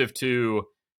relative to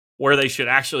where they should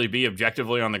actually be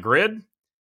objectively on the grid.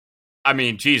 I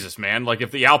mean, Jesus, man. Like,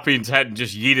 if the Alpines hadn't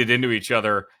just yeeted into each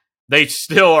other, they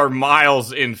still are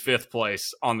miles in 5th place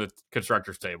on the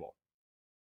constructors table.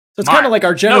 So it's kind of like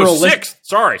our general sixth.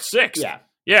 Sorry, 6th.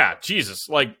 Yeah, Jesus.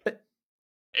 Like,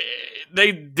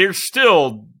 there's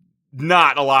still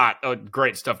not a lot of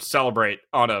great stuff to celebrate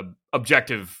on a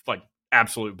objective, like,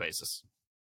 absolute basis.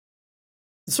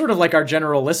 It's sort of like our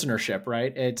general listenership,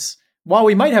 right? It's, while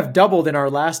we might have doubled in our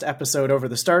last episode over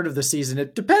the start of the season,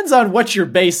 it depends on what's your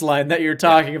baseline that you're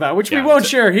talking about, which we won't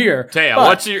share here.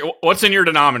 Taya, what's in your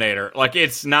denominator? Like,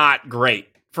 it's not great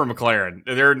for McLaren.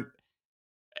 They're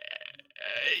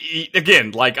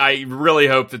again, like, I really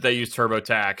hope that they use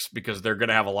TurboTax, because they're going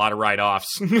to have a lot of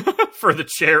write-offs for the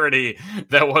charity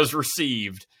that was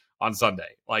received on Sunday.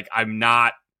 Like, I'm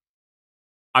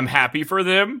happy for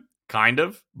them, kind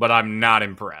of, but I'm not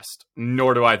impressed.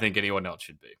 Nor do I think anyone else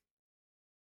should be.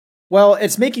 Well,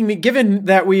 it's making me, given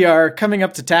that we are coming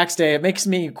up to tax day, it makes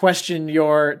me question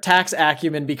your tax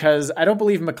acumen, because I don't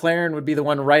believe McLaren would be the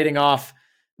one writing off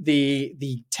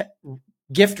the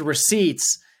gift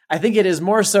receipts. I think it is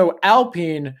more so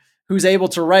Alpine who's able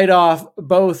to write off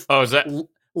both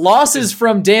losses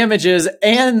from damages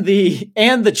and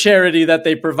the charity that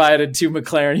they provided to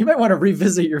McLaren. You might want to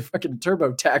revisit your fucking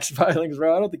TurboTax filings,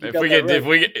 bro. I don't think you got that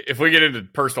right. If we get into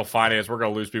personal finance, we're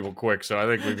gonna lose people quick. So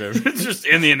I think it's just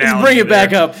in the analogy. Let's bring it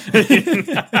back up.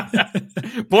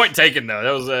 Point taken, though.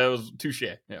 That was touche.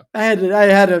 Yeah, I had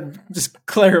to just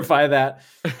clarify that.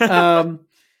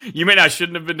 You mean I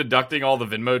shouldn't have been deducting all the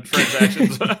Venmo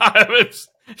transactions?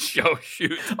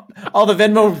 Shoot. All the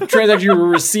Venmo transactions you were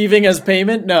receiving as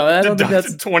payment? No, I don't think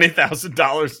that's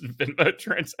 $20,000 in Venmo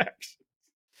transactions.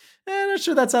 I'm not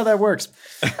sure that's how that works.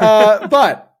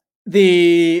 But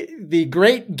the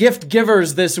great gift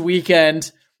givers this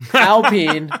weekend,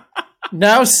 Alpine,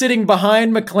 now sitting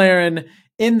behind McLaren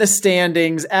in the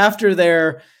standings after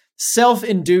their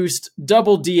self-induced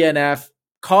double DNF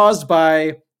caused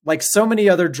by, like so many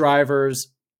other drivers,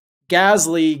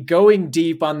 Gasly going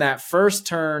deep on that first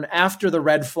turn after the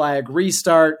red flag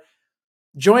restart,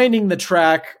 joining the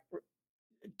track,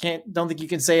 don't think you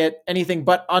can say it anything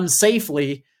but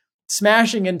unsafely,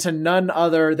 smashing into none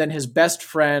other than his best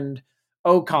friend,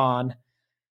 Ocon.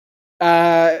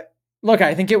 Look,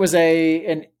 I think it was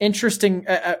an interesting,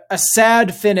 a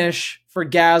sad finish for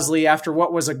Gasly after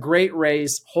what was a great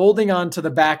race, holding on to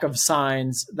the back of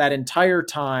Sainz that entire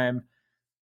time.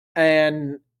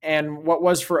 And what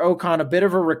was for Ocon a bit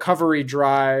of a recovery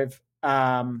drive.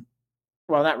 Well,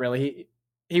 not really.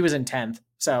 He was in 10th,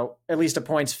 so at least a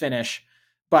points finish.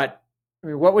 But I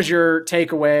mean, what was your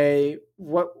takeaway?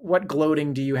 What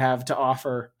gloating do you have to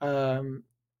offer,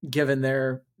 given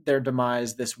their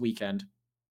demise this weekend?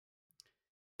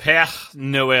 Père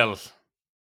Noël.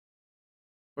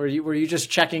 Were you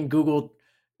just checking Google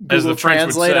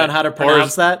Translate on how to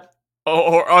pronounce that?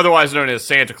 Or otherwise known as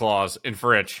Santa Claus in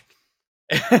French.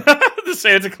 The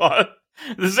Santa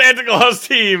Claus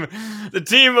team, the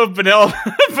team of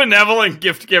benevolent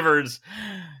gift givers.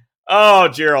 Oh,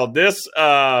 Gerald, this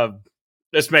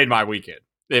made my weekend.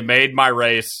 It made my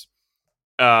race.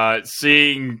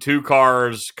 Seeing two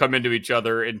cars come into each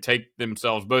other and take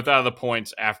themselves both out of the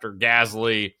points after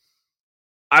Gasly,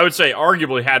 I would say,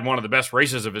 arguably had one of the best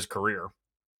races of his career,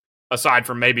 aside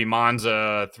from maybe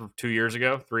Monza 3 years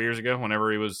ago,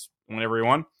 whenever he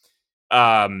won.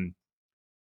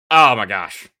 Oh my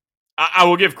gosh. I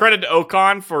will give credit to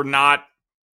Ocon for not,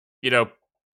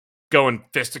 going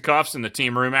fisticuffs in the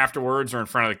team room afterwards or in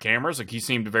front of the cameras. Like, he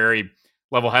seemed very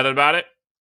level-headed about it.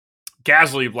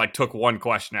 Gasly, took one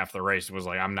question after the race and was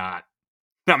like, I'm not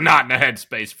in the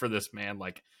headspace for this, man.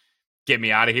 Like, get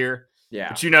me out of here. Yeah.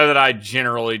 But you know that I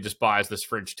generally despise this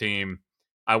French team.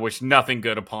 I wish nothing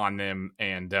good upon them,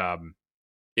 and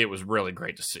it was really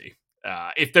great to see.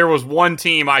 If there was one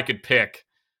team I could pick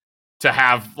to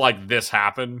have this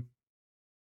happen,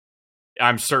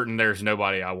 I'm certain there's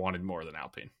nobody I wanted more than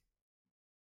Alpine.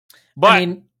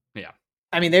 But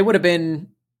they would have been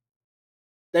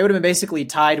basically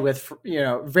tied with,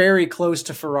 very close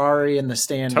to Ferrari in the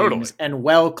standings, totally, and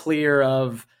well clear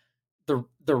of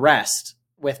the rest.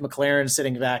 with McLaren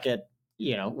sitting back at,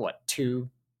 2-3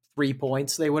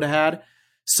 points they would have had.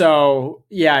 So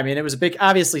yeah, I mean, it was a big,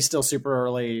 obviously still super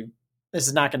early. This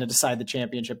is not going to decide the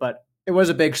championship, but it was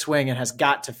a big swing and has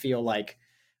got to feel like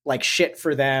shit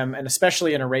for them. And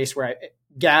especially in a race where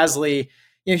Gasly,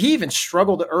 he even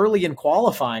struggled early in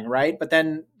qualifying, right? But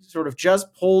then sort of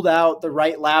just pulled out the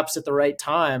right laps at the right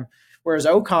time. Whereas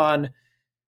Ocon,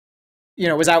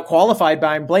 was out qualified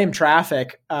by him, blame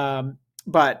traffic.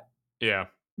 But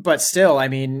still, I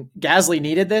mean, Gasly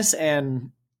needed this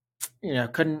and,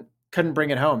 couldn't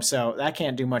bring it home. So that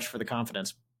can't do much for the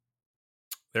confidence.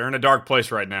 They're in a dark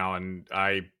place right now, and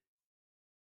I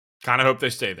kind of hope they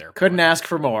stay there. Couldn't ask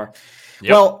for more.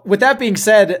 Yep. Well, with that being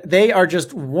said, they are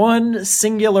just one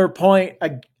singular point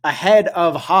ahead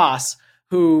of Haas,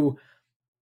 who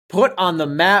put on the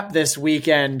map this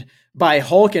weekend by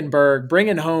Hülkenberg,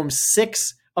 bringing home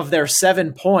 6 of their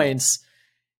 7 points.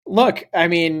 Look, I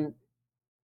mean,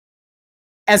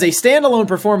 as a standalone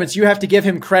performance, you have to give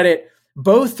him credit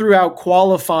both throughout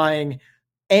qualifying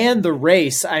and the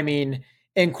race. I mean,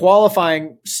 in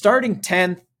qualifying, starting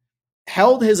 10th,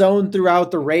 held his own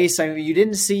throughout the race. I mean, you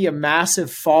didn't see a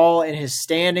massive fall in his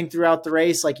standing throughout the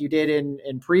race like you did in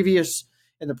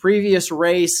the previous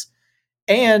race.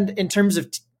 And in terms of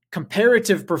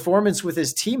comparative performance with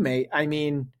his teammate, I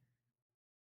mean,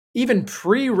 even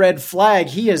pre-red flag,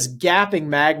 he is gapping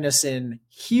Magnussen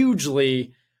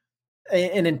hugely,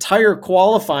 an entire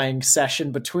qualifying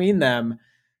session between them.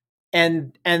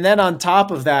 And then on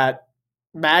top of that,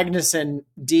 Magnussen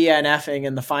DNFing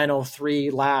in the final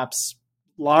 3 laps,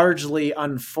 largely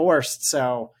unforced.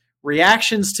 So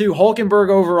reactions to Hülkenberg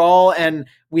overall, and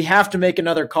we have to make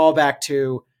another callback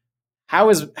to how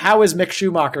is Mick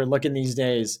Schumacher looking these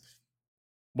days?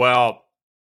 Well,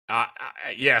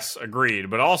 yes, agreed.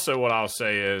 But also what I'll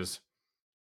say is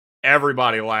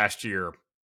everybody last year,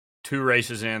 2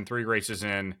 races in, 3 races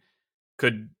in,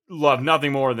 could love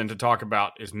nothing more than to talk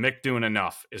about, is Mick doing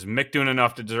enough? Is Mick doing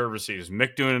enough to deserve a seat? Is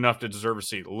Mick doing enough to deserve a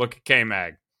seat? Look at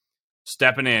K-Mag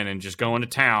stepping in and just going to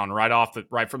town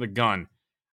right from the gun.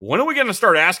 When are we going to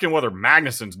start asking whether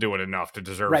Magnussen's doing enough to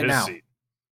deserve his seat?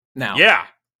 Now. Yeah,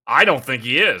 I don't think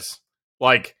he is.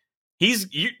 Like,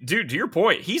 dude, to your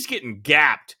point, he's getting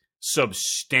gapped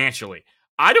substantially.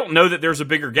 I don't know that there's a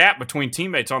bigger gap between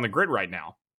teammates on the grid right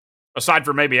now, aside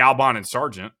from maybe Albon and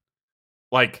Sargent.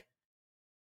 Like,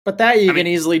 but that you can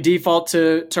easily default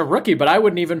to rookie, but I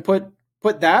wouldn't even put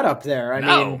that up there.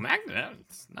 No.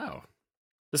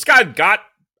 This guy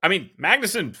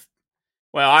Magnussen,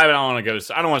 well, I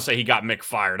don't want to say he got Mick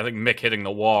fired. I think Mick hitting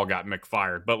the wall got Mick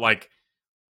fired, but like,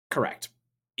 correct.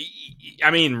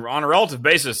 I mean, on a relative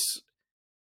basis,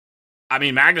 I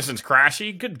mean, Magnussen's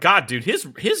crashy. Good God, dude,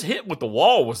 his hit with the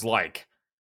wall was like,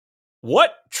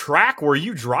 what track were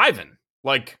you driving?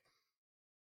 Like,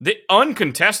 the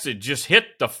uncontested just hit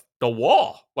the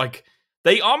wall. Like,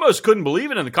 they almost couldn't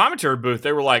believe it in the commentary booth.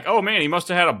 They were like, oh man, he must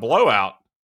have had a blowout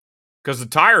because the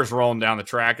tires rolling down the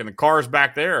track and the car's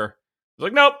back there. It's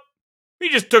like, nope, he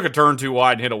just took a turn too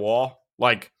wide and hit a wall.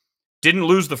 Like, didn't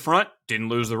lose the front, didn't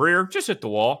lose the rear, just hit the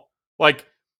wall. Like,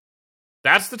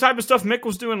 that's the type of stuff Mick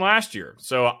was doing last year.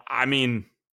 So, I mean,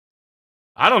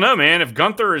 I don't know, man. If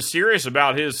Gunther is serious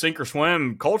about his sink or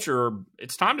swim culture,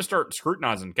 it's time to start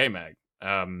scrutinizing K-Mag,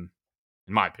 in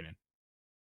my opinion.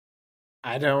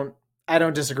 I don't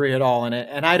disagree at all in it,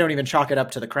 and I don't even chalk it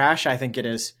up to the crash. I think it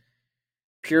is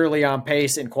purely on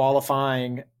pace in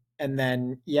qualifying, and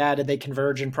then, yeah, did they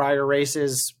converge in prior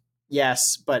races? Yes,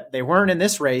 but they weren't in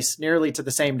this race nearly to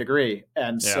the same degree,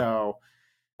 and so,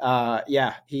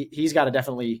 he's got to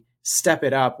definitely step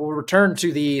it up. We'll return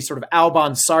to the sort of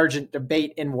Albon Sargent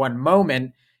debate in one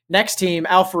moment. Next team,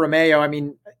 Alfa Romeo. I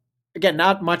mean, again,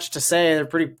 not much to say. They're a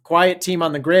pretty quiet team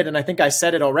on the grid, and I think I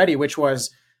said it already, which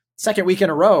was second week in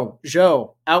a row,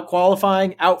 Zhou out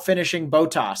qualifying, out finishing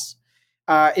Bottas.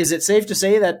 Is it safe to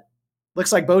say that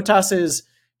looks like Bottas is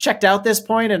checked out this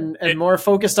point and more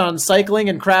focused on cycling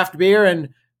and craft beer and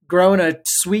growing a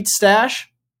sweet stash?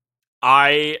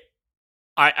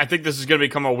 I think this is going to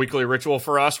become a weekly ritual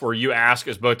for us where you ask,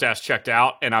 is Bottas checked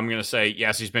out? And I'm going to say,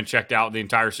 yes, he's been checked out the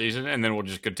entire season. And then we'll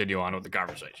just continue on with the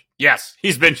conversation. Yes,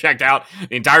 he's been checked out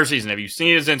the entire season. Have you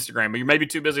seen his Instagram? But you're maybe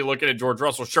too busy looking at George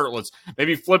Russell shirtless.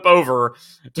 Maybe flip over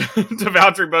to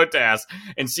Valtteri Bottas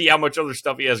and see how much other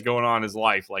stuff he has going on in his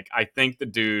life. Like, I think the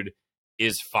dude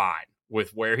is fine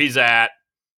with where he's at.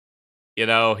 You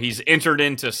know, he's entered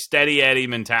into steady Eddie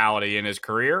mentality in his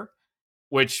career,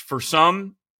 which for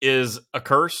some is a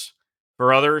curse.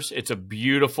 For others, it's a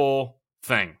beautiful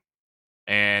thing.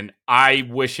 And I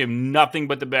wish him nothing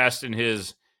but the best in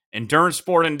his endurance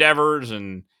sport endeavors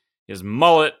and his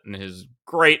mullet and his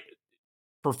great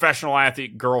professional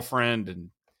athlete girlfriend and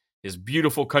his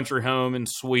beautiful country home in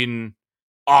Sweden.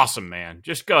 Awesome, man.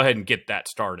 Just go ahead and get that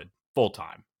started full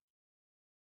time.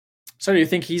 So do you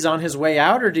think he's on his way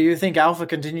out, or do you think Alpha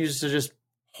continues to just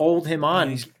hold him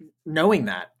on, knowing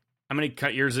that? How many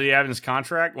years did he have in his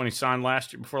contract when he signed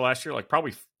before last year? Like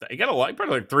probably he got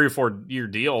probably like 3 or 4 year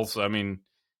deals. So, I mean,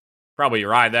 probably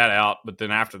ride that out. But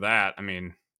then after that, I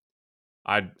mean,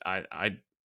 I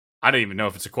don't even know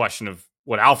if it's a question of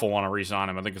would Alpha want to re-sign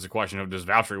him. I think it's a question of does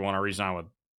Valtteri want to re-sign with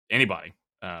anybody.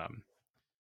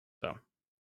 So.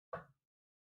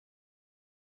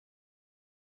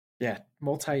 Yeah,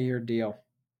 multi-year deal.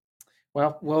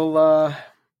 Well,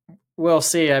 we'll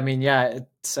see. I mean, yeah,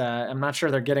 it's I'm not sure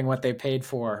they're getting what they paid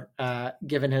for,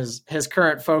 given his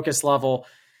current focus level.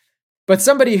 But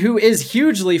somebody who is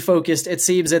hugely focused, it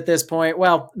seems at this point,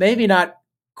 well, maybe not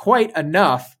quite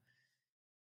enough.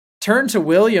 Turn to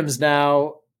Williams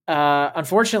now.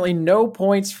 Unfortunately, no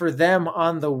points for them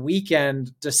on the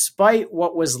weekend, despite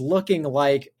what was looking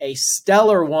like a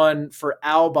stellar one for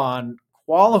Albon,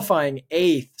 qualifying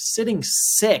 8th, sitting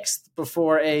 6th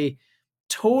before a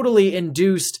totally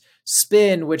induced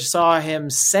spin, which saw him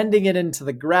sending it into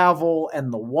the gravel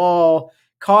and the wall,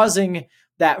 causing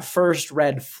that first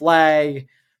red flag.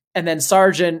 And then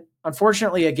Sargent,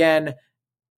 unfortunately, again,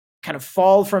 kind of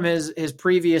fall from his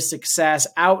previous success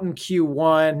out in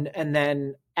Q1, and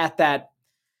then at that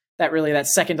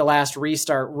second to last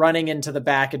restart, running into the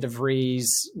back of De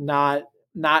Vries, not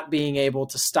being able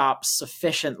to stop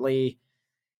sufficiently.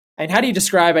 And how do you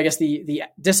describe, I guess, the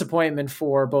disappointment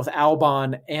for both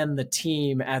Albon and the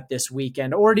team at this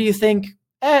weekend? Or do you think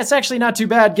it's actually not too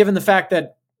bad given the fact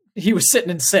that he was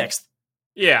sitting in 6th?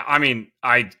 Yeah, I mean,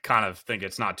 I kind of think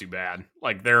it's not too bad.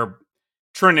 Like, they're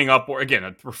trending upward. Again,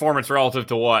 a performance relative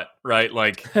to what, right?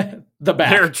 Like, the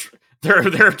back.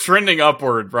 They're trending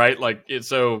upward, right? Like,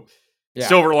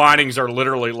 silver linings are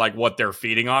literally like what they're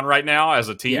feeding on right now as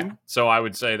a team. Yeah. So I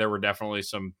would say there were definitely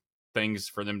some things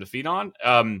for them to feed on.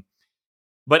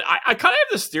 But I kind of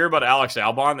have this theory about Alex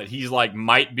Albon that he's like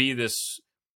might be this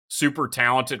super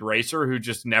talented racer who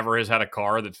just never has had a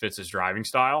car that fits his driving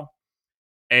style.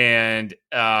 And,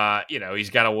 he's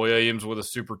got a Williams with a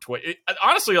super twitch.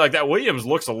 Honestly, like that Williams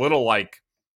looks a little like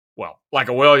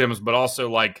a Williams, but also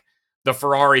like the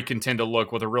Ferrari can tend to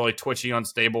look with a really twitchy,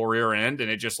 unstable rear end, and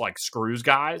it just like screws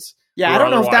guys. Yeah, I don't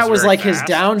know if that was like fast.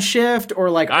 His downshift or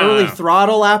like early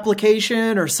throttle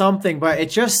application or something, but it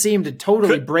just seemed to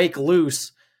totally break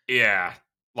loose. Yeah,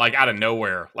 like out of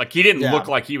nowhere. Like he didn't look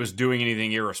like he was doing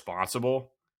anything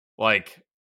irresponsible. Like,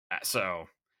 so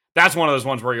that's one of those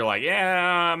ones where you're like,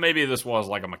 yeah, maybe this was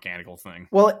like a mechanical thing.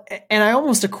 Well, and I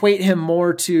almost equate him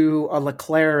more to a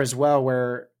Leclerc as well,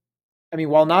 where, I mean,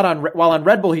 while on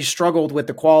Red Bull he struggled with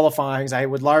the qualifyings, I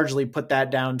would largely put that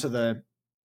down to the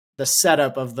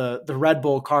setup of the Red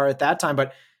Bull car at that time. But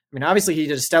I mean, obviously he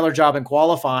did a stellar job in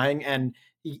qualifying, and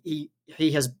he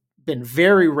has been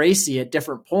very racy at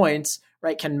different points,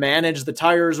 right? Can manage the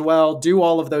tires well, do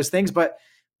all of those things. But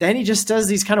then he just does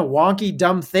these kind of wonky,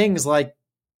 dumb things like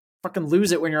fucking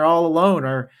lose it when you're all alone,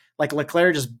 or like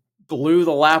Leclerc just blew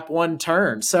the lap 1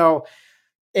 turn. So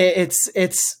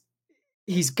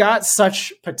he's got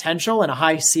such potential and a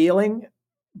high ceiling,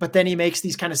 but then he makes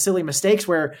these kind of silly mistakes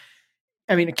where,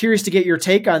 I mean, curious to get your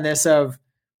take on this of,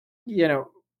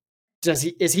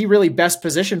 is he really best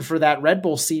positioned for that Red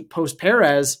Bull seat post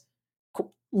Perez?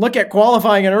 Look at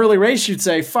qualifying an early race, you'd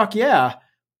say, fuck yeah.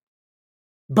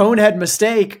 Bonehead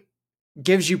mistake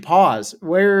gives you pause.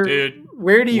 Where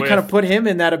do you kind of put him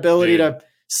in that ability to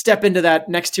step into that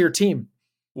next tier team?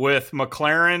 With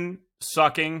McLaren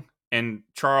sucking and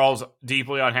Charles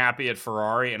deeply unhappy at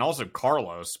Ferrari, and also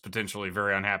Carlos potentially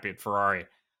very unhappy at Ferrari.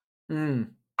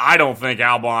 I don't think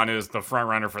Albon is the front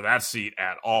runner for that seat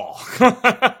at all.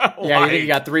 Yeah, you think you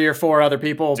got 3 or 4 other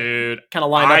people, kind of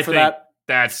lined up for that?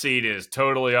 That seat is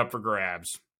totally up for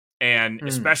grabs. And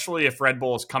especially if Red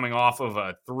Bull is coming off of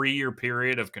a 3-year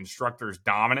period of constructors'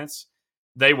 dominance,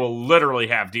 they will literally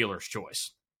have dealer's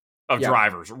choice of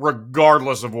drivers,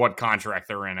 regardless of what contract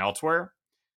they're in elsewhere.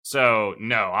 So,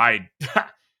 no, I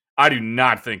do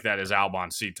not think that is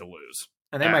Albon's seat to lose.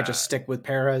 And they might just stick with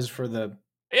Perez for the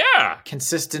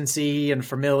consistency and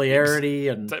familiarity,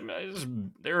 and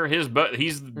they're his. But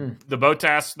he's the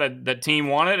Bottas that team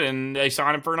wanted, and they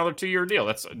signed him for another 2-year deal.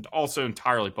 That's also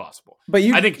entirely possible. But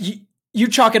I think you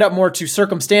chalk it up more to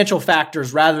circumstantial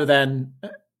factors rather than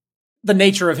the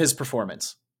nature of his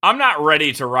performance. I'm not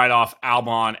ready to write off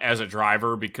Albon as a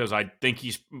driver because I think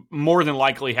he's more than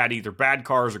likely had either bad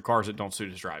cars or cars that don't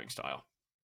suit his driving style.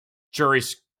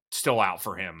 Jury's still out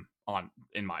for him,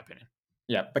 in my opinion.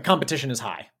 Yeah, the competition is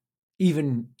high.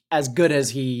 Even as good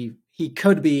as he he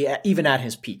could be even at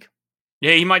his peak.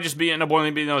 Yeah, he might just end up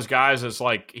only being those guys that's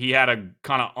like he had a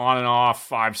kind of on and off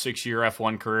 5-6 year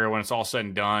F1 career. When it's all said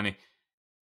and done,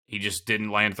 he just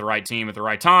didn't land at the right team at the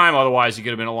right time. Otherwise, he could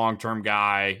have been a long-term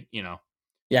guy,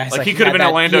 Yeah, like he could have been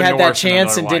a Lando He had Norris that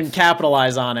chance and life. didn't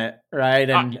capitalize on it, right?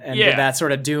 And yeah. did that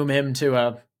sort of doom him to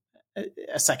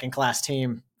a second-class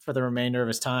team for the remainder of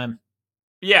his time?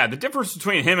 Yeah, the difference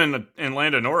between him and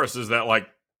Lando Norris is that, like,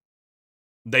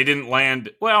 they didn't land.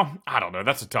 Well, I don't know.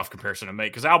 That's a tough comparison to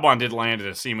make because Albon did land at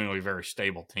a seemingly very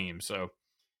stable team, so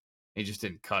he just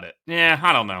didn't cut it. Yeah,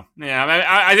 I don't know. Yeah,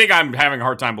 I think I'm having a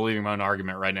hard time believing my own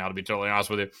argument right now, to be totally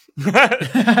honest with you.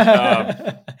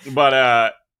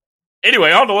 But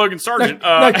anyway, on to Logan Sargent.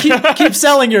 No, keep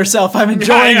selling yourself. I'm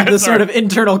enjoying the sort of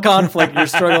internal conflict you're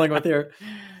struggling with here.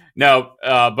 No,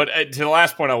 but to the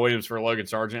last point on Williams for Logan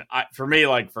Sargent, for me,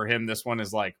 like for him, this one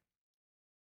is like,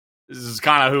 this is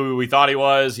kind of who we thought he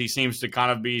was. He seems to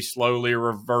kind of be slowly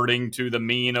reverting to the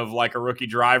mean of like a rookie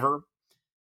driver.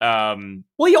 Well,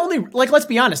 he only, like, let's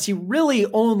be honest, he really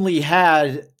only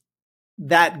had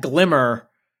that glimmer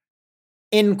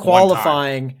in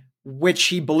qualifying, which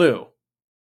he blew.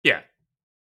 Yeah.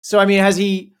 So, I mean, has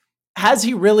he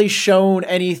really shown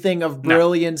anything of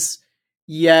brilliance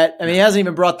yet? I mean, he hasn't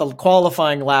even brought the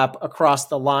qualifying lap across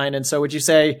the line. And so would you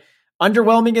say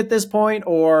underwhelming at this point,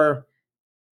 or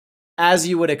as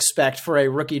you would expect for a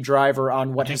rookie driver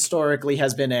on what historically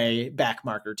has been a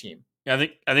backmarker team? Yeah,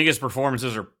 I think his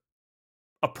performances are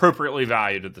appropriately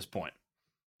valued at this point.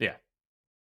 Yeah.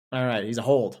 All right, he's a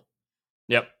hold.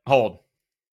 Yep, hold.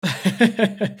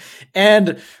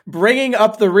 And bringing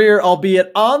up the rear,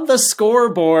 albeit on the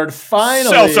scoreboard,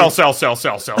 finally. Sell. Sell.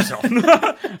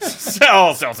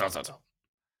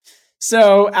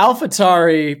 So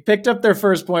AlphaTauri picked up their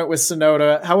first point with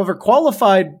Tsunoda, however,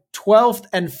 qualified 12th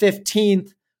and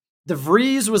 15th. De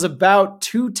Vries was about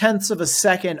 0.2 of a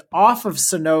second off of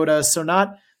Tsunoda, so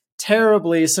not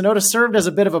terribly. Tsunoda served as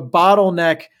a bit of a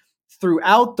bottleneck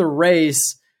throughout the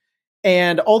race,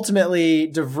 and ultimately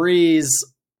De Vries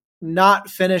not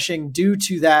finishing due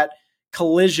to that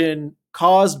collision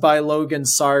caused by Logan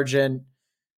Sargent.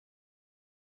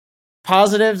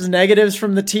 Positives, negatives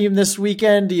from the team this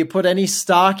weekend? Do you put any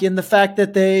stock in the fact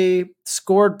that they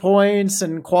scored points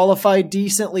and qualified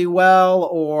decently well,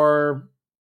 or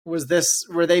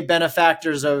were they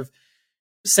benefactors of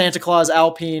Santa Claus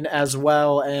Alpine as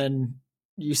well, and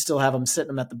you still have them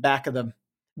sitting at the back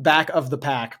of the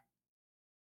pack?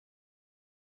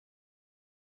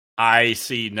 I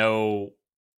see no.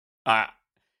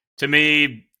 To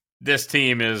me, this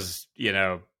team is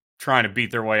trying to beat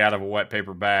their way out of a wet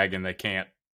paper bag, and they can't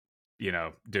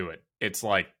do it. It's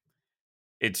like,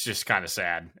 it's just kind of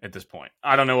sad at this point.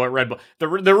 I don't know what Red Bull. The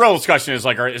real discussion is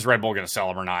like, is Red Bull going to sell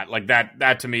them or not? Like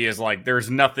that to me is like, there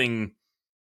isn't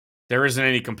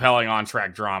any compelling on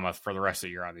track drama for the rest of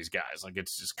the year on these guys. Like,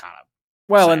 it's just kind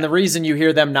of sad. And the reason you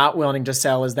hear them not willing to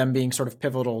sell is them being sort of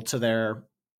pivotal to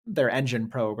their engine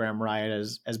program, right?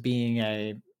 As being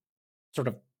a sort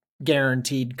of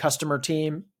guaranteed customer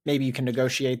team. Maybe you can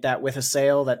negotiate that with a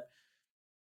sale that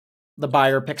the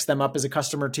buyer picks them up as a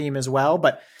customer team as well.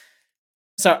 But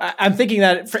so I'm thinking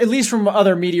that, at least from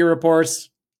other media reports,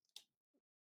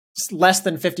 less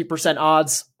than 50%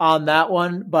 odds on that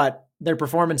one, but their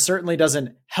performance certainly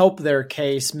doesn't help their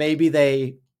case. Maybe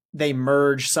they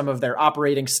merge some of their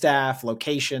operating staff,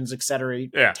 locations, et cetera,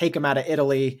 take them out of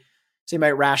Italy. So you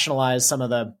might rationalize some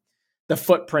of the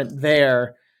footprint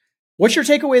there. What's your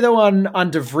takeaway, though, on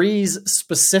De Vries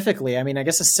specifically? I mean, I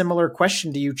guess a similar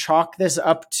question. Do you chalk this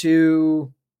up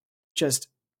to just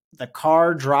the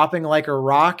car dropping like a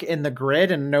rock in the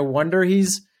grid, and no wonder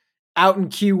he's out in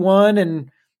Q1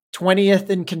 and 20th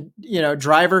in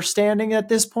driver standing at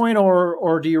this point,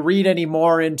 or do you read any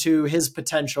more into his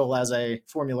potential as a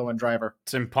Formula One driver?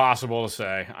 It's impossible to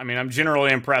say. I mean, I'm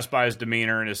generally impressed by his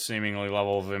demeanor and his seemingly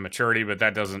level of immaturity, but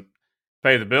that doesn't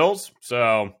pay the bills.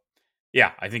 So,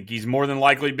 yeah, I think he's more than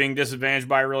likely being disadvantaged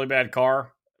by a really bad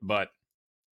car, but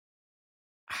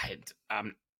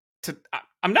I'm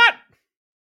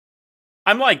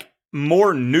like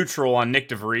more neutral on Nick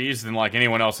De Vries than like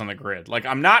anyone else on the grid. Like,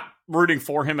 I'm not rooting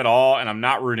for him at all, and I'm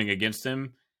not rooting against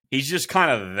him. He's just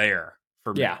kind of there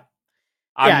for me. Yeah.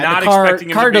 I'm not expecting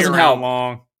him to be around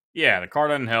long. Yeah, the car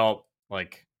doesn't help.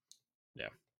 Like, yeah.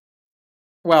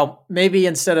 Well, maybe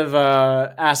instead of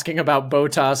asking about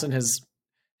Bottas and his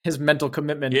mental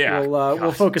commitment,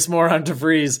 we'll focus more on De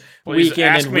Vries week in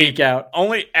and week out.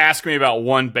 Only ask me about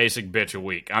one basic bitch a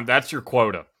week. That's your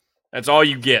quota. That's all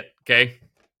you get, okay?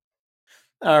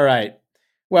 All right.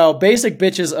 Well, basic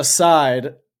bitches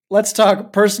aside, let's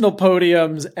talk personal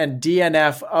podiums and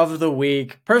DNF of the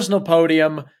week. Personal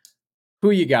podium,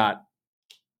 Who you got?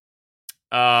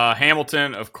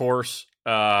 Hamilton, of course.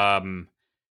 I'm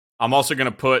also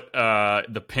going to put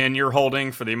the pin you're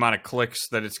holding for the amount of clicks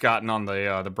that it's gotten on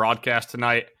the broadcast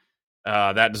tonight.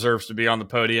 That deserves to be on the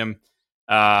podium.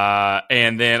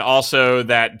 And then also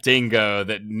that dingo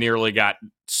that nearly got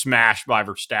smashed by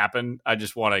Verstappen. I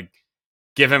just want to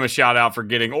give him a shout out for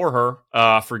getting, or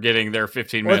her, for getting their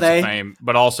 15 minutes of fame,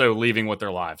 but also leaving with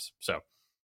their lives. So.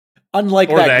 Unlike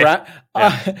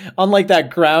that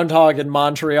groundhog in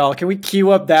Montreal, can we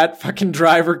cue up that fucking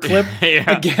driver clip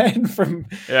again from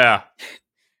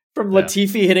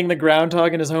Latifi hitting the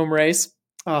groundhog in his home race?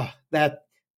 Oh, that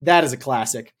is a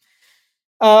classic.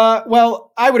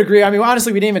 Well, I would agree. I mean,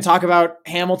 honestly, we didn't even talk about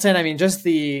Hamilton. I mean,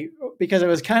 because it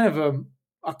was kind of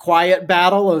a quiet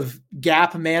battle of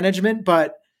gap management,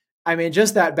 but I mean,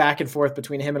 just that back and forth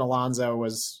between him and Alonso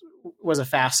was a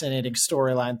fascinating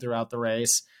storyline throughout the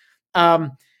race.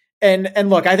 And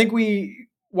look, I think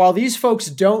while these folks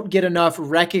don't get enough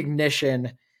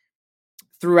recognition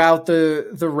throughout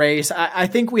the race, I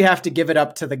think we have to give it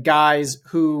up to the guys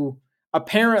who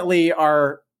apparently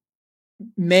are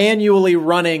manually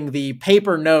running the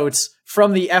paper notes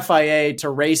from the FIA to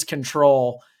race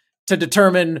control to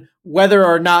determine whether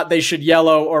or not they should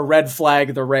yellow or red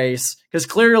flag the race. Because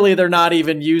clearly they're not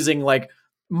even using like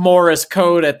Morse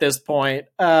code at this point.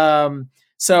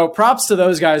 So props to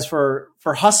those guys for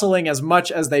hustling as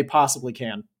much as they possibly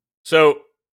can. So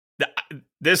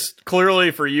this clearly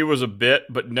for you was a bit,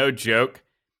 but no joke.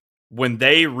 When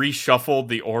they reshuffled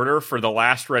the order for the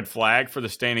last red flag for the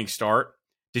standing start,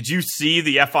 did you see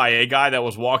the FIA guy that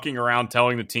was walking around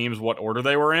telling the teams what order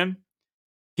they were in?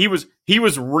 He was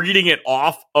reading it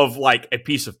off of like a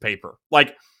piece of paper,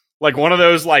 like one of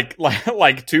those like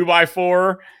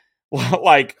 2x4,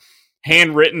 like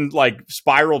handwritten, like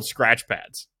spiraled scratch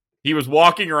pads. He was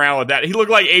walking around with that. He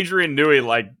looked like Adrian Newey,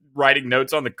 like writing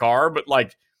notes on the car, but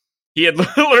like he had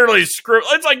literally scribbled.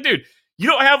 It's like, dude, you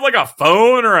don't have like a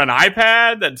phone or an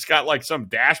iPad that's got like some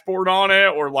dashboard on it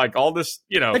or like all this,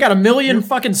 you know. They got a million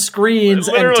fucking screens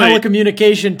and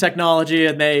telecommunication technology,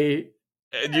 and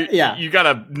you got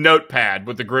a notepad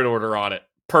with the grid order on it.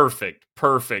 Perfect.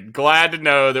 Glad to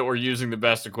know that we're using the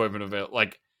best equipment of it.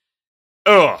 Like,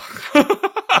 ugh.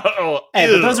 Hey,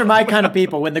 but those are my kind of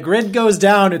people. When the grid goes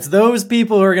down, it's those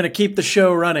people who are going to keep the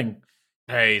show running.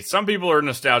 Hey, some people are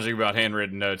nostalgic about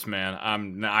handwritten notes,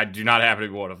 man. I do not happen to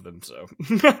be one of them. So,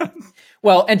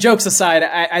 well, and jokes aside,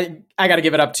 I got to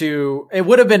give it up to. It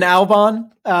would have been Albon,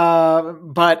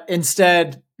 but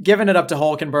instead, giving it up to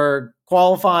Hülkenberg,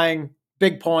 qualifying,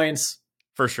 big points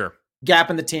for sure. Gap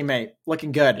in the teammate,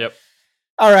 looking good. Yep.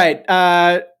 All right,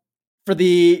 for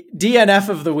the DNF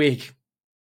of the week.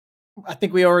 I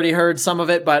think we already heard some of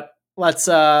it, but let's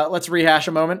rehash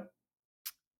a moment.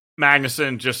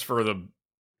 Magnussen, just for the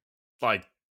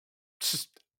just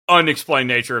unexplained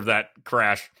nature of that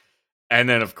crash, and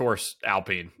then of course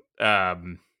Alpine.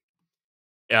 My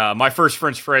first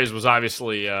French phrase was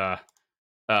obviously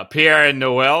Pierre and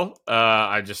Noël.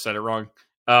 I just said it wrong.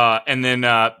 And then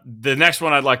the next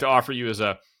one I'd like to offer you is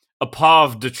a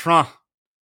pave de train,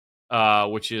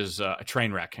 which is a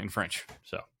train wreck in French.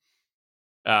 So.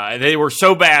 They were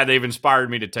so bad they've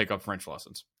inspired me to take up French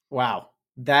lessons. Wow,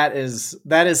 that is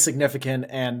significant,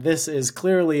 and this is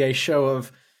clearly a show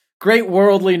of great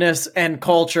worldliness and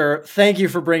culture. Thank you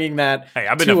for bringing that. Hey,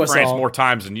 I've been to France more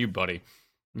times than you, buddy.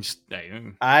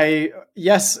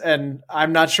 Yes, and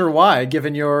I'm not sure why,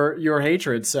 given your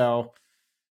hatred. So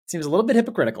it seems a little bit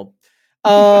hypocritical.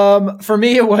 For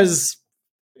me, it was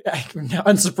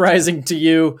unsurprising to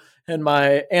you. And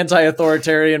my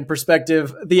anti-authoritarian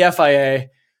perspective, the FIA,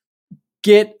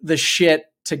 get the shit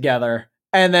together.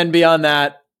 And then beyond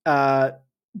that,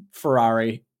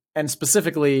 Ferrari, and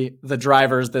specifically the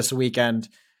drivers this weekend,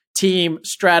 team,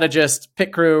 strategist,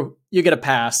 pit crew, you get a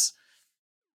pass.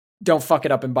 Don't fuck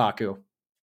it up in Baku.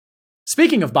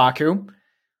 Speaking of Baku,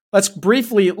 let's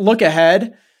briefly look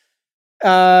ahead.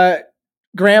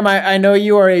 Graham, I know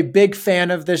you are a big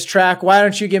fan of this track. Why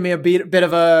don't you give me a bit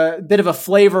of a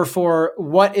flavor for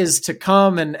what is to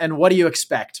come and what do you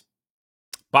expect?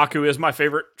 Baku is my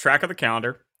favorite track of the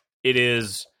calendar. It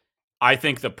is, I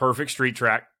think, the perfect street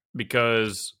track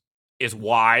because it's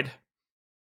wide.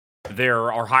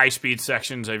 There are high-speed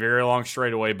sections, a very long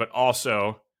straightaway, but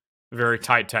also very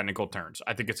tight technical turns.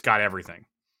 I think it's got everything.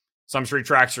 Some street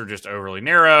tracks are just overly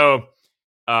narrow.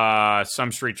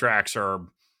 Some street tracks are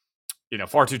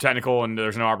far too technical and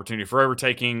there's no opportunity for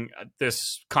overtaking.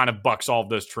 This kind of bucks all of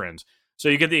those trends. So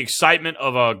you get the excitement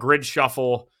of a grid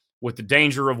shuffle with the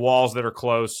danger of walls that are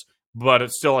close, but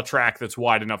it's still a track that's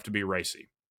wide enough to be racy.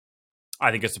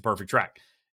 I think it's the perfect track.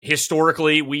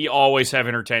 historically, we always have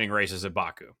entertaining races at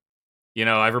Baku. You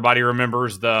know, everybody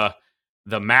remembers the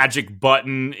magic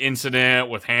button incident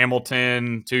with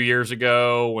Hamilton 2 years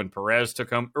ago when Perez took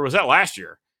him, or was that last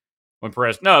year? When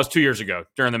Perez, no, it was 2 years ago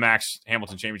during the Max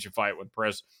Hamilton championship fight when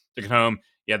Perez took it home.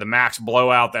 Yeah, the Max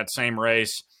blowout that same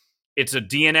race. It's a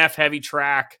DNF heavy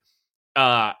track.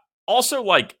 Also,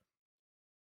 like,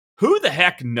 who the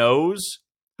heck knows?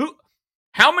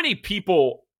 How many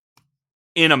people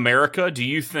in America do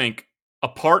you think,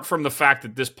 apart from the fact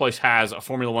that this place has a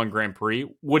Formula One Grand Prix,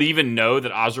 would even know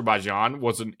that Azerbaijan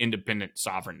was an independent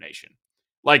sovereign nation?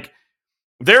 Like,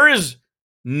 there is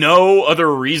no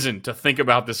other reason to think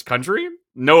about this country.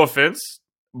 No offense.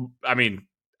 I mean,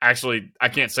 actually, I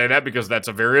can't say that because that's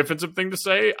a very offensive thing to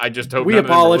say. I just hope we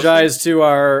apologize to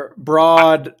our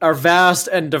vast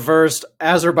and diverse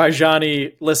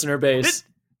Azerbaijani listener base.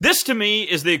 This to me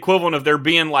is the equivalent of there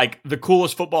being like the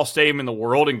coolest football stadium in the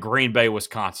world in Green Bay,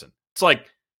 Wisconsin. It's like,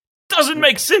 doesn't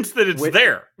make sense that it's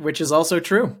there. Which is also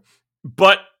true.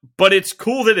 But it's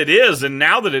cool that it is, and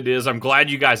now that it is, I'm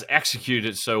glad you guys executed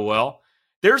it so well.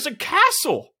 There's a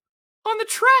castle on the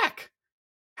track.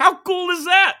 How cool is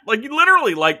that? Like,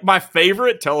 literally, like, my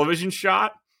favorite television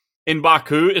shot in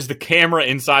Baku is the camera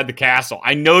inside the castle.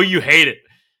 I know you hate it.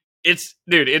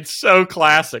 It's so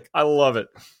classic. I love it.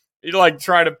 You like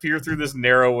try to peer through this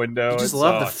narrow window. You just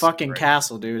love the fucking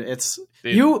castle, dude.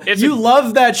 You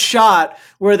love that shot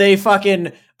where they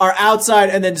fucking are outside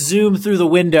and then zoom through the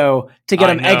window to get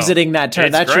them exiting that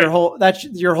turn. That's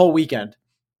your whole weekend.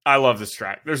 I love this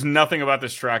track. There's nothing about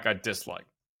this track I dislike.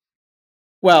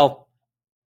 Well,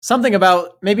 something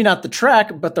about maybe not the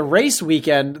track, but the race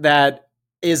weekend that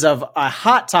is of a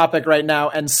hot topic right now,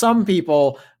 and some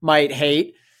people might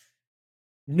hate.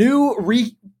 New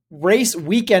race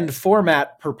weekend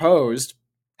format proposed,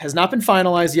 has not been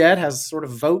finalized yet, has sort of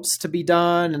votes to be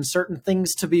done and certain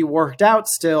things to be worked out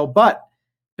still, but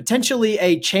potentially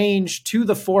a change to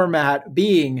the format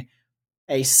being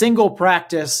a single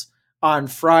practice on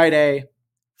Friday,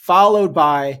 followed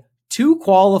by 2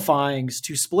 qualifyings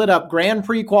to split up Grand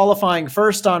Prix qualifying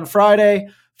first on Friday,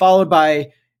 followed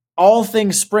by all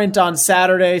things sprint on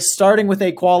Saturday, starting with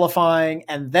a qualifying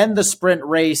and then the sprint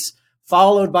race,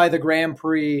 followed by the Grand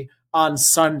Prix on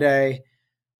Sunday.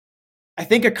 I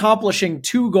think accomplishing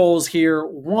 2 goals here.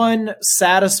 One,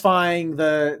 satisfying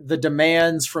the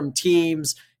demands from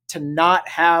teams to not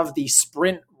have the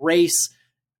sprint race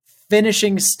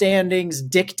finishing standings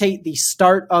dictate the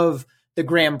start of the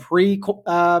Grand Prix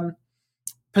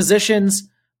positions,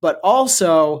 but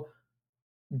also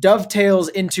dovetails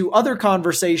into other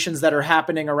conversations that are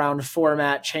happening around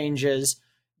format changes,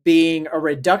 being a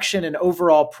reduction in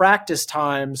overall practice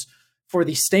times for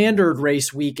the standard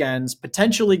race weekends,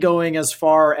 potentially going as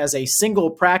far as a single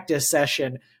practice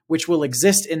session, which will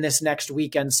exist in this next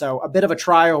weekend. So a bit of a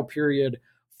trial period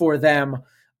for them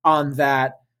on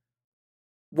that.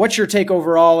 What's your take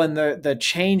overall in the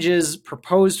changes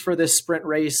proposed for this sprint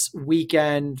race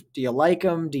weekend? Do you like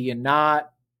them? Do you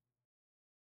not?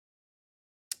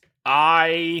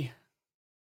 I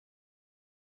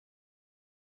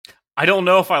don't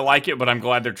know if I like it, but I'm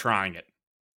glad they're trying it.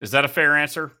 Is that a fair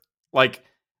answer? Like,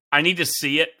 I need to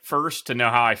see it first to know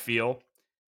how I feel.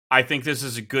 I think this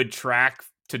is a good track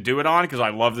to do it on because I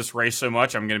love this race so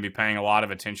much. I'm going to be paying a lot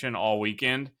of attention all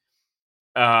weekend.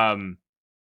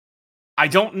 I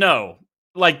don't know.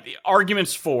 Like, the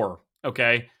arguments for,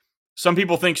 okay, some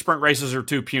people think sprint races are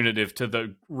too punitive to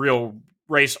the real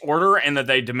race order and that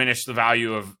they diminish the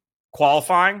value of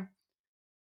qualifying.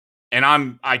 And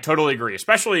I totally agree,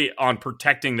 especially on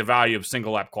protecting the value of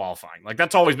single lap qualifying. Like,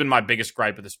 that's always been my biggest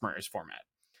gripe with the sprint race format.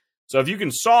 So if you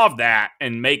can solve that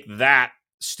and make that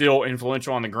still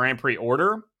influential on the Grand Prix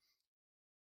order,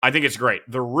 I think it's great.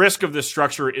 The risk of this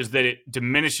structure is that it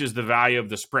diminishes the value of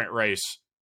the sprint race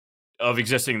of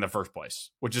existing in the first place,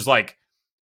 which is like,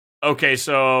 okay,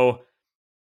 so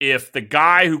if the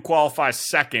guy who qualifies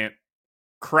second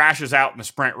crashes out in the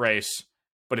sprint race,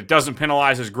 but it doesn't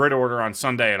penalize his grid order on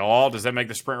Sunday at all, does that make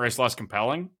the sprint race less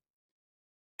compelling?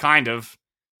 Kind of.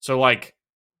 So, like,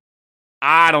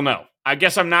 I don't know. I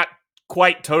guess I'm not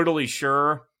quite totally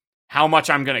sure how much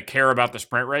I'm going to care about the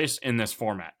sprint race in this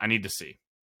format. I need to see.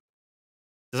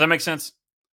 Does that make sense?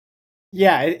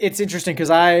 Yeah, it's interesting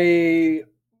because I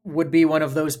would be one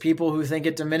of those people who think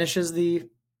it diminishes the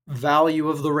value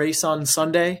of the race on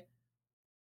Sunday.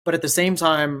 But at the same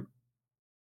time,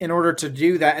 in order to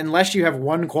do that, unless you have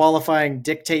one qualifying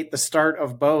dictate the start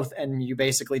of both and you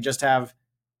basically just have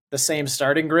the same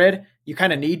starting grid, you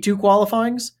kind of need 2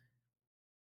 qualifyings.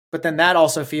 But then that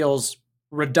also feels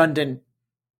redundant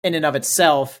in and of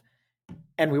itself.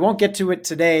 and we won't get to it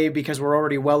today because we're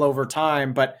already well over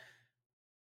time, but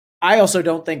I also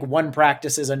don't think one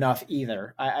practice is enough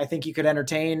either. I think you could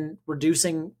entertain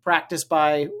reducing practice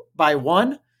by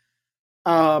one,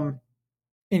 and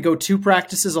go 2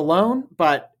 practices alone,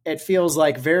 but it feels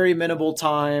like very minimal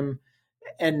time,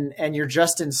 and you're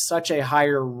just in such a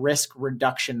higher risk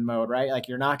reduction mode, right? Like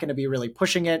you're not going to be really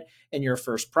pushing it in your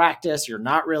first practice. You're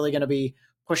not really going to be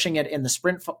pushing it in the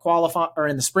sprint or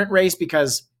in the sprint race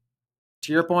because,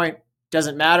 to your point,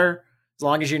 doesn't matter as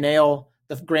long as you nail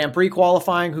the Grand Prix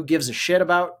qualifying. Who gives a shit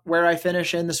about where I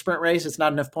finish in the sprint race? It's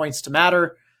not enough points to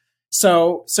matter.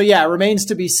 So yeah, it remains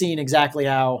to be seen exactly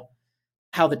how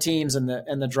the teams and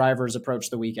the drivers approach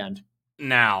the weekend.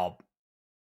 Now,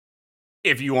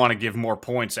 if you want to give more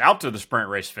points out to the sprint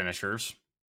race finishers,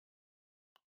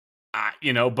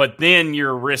 but then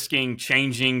you're risking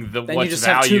changing then what's you just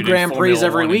have 2 Grand Prix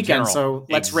every weekend, so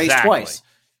let's race twice.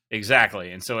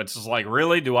 Exactly. And so it's just like,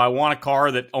 really, do I want a car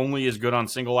that only is good on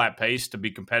single lap pace to be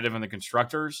competitive in the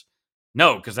constructors?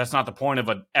 No, because that's not the point of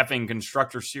a effing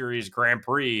constructor series Grand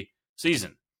Prix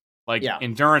season. Like,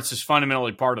 endurance is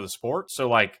fundamentally part of the sport. So,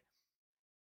 like,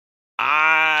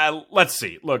 let's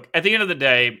see. Look, at the end of the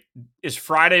day, is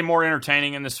Friday more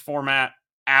entertaining in this format?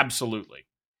 Absolutely.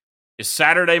 Is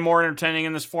Saturday more entertaining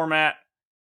in this format?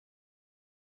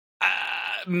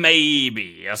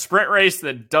 Maybe. A sprint race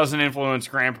that doesn't influence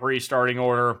Grand Prix starting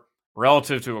order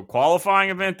relative to a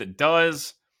qualifying event that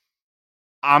does,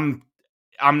 I'm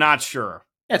not sure.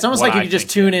 Yeah, it's almost like you could just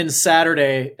tune in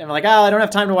Saturday and like, I don't have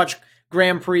time to watch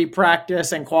Grand Prix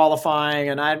practice and qualifying,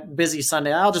 and I'm busy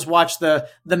Sunday. I'll just watch the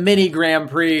mini Grand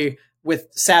Prix with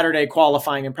Saturday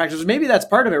qualifying and practice. Maybe that's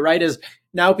part of it, right? Is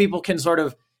now people can sort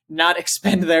of not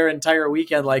expend their entire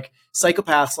weekend like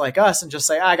psychopaths like us and just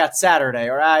say, I got Saturday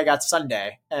or I got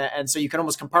Sunday. And so you can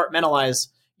almost compartmentalize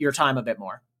your time a bit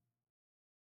more.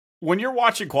 When you're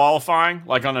watching qualifying,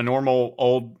 like on a normal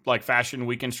old like fashioned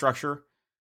weekend structure,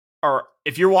 or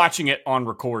if you're watching it on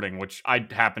recording, which I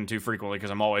happen to frequently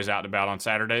because I'm always out and about on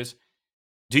Saturdays,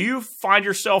 do you find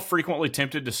yourself frequently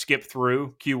tempted to skip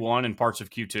through Q1 and parts of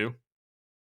Q2?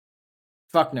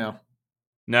 Fuck no.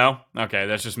 No? Okay,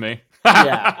 that's just me.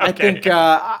 Yeah, Okay.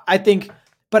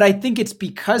 I think it's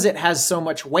because it has so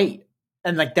much weight,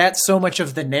 and like that's so much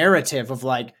of the narrative of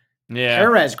like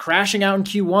Perez crashing out in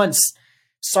Q1,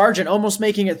 Sargent almost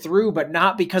making it through, but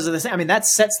not because of this. I mean, that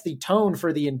sets the tone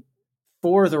for the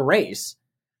race.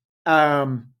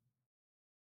 But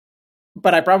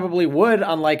I probably would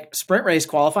on like sprint race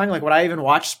qualifying. Like, would I even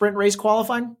watch sprint race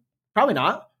qualifying? Probably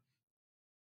not.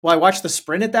 Will I watch the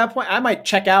sprint at that point? I might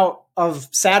check out of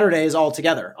Saturdays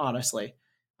altogether, honestly.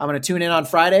 I'm going to tune in on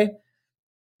Friday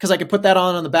because I could put that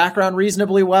on the background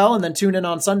reasonably well and then tune in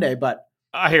on Sunday. But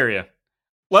I hear you.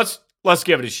 Let's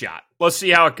give it a shot. Let's see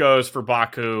how it goes for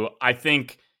Baku. I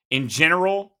think in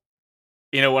general,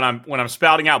 when I'm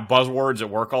spouting out buzzwords at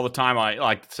work all the time, I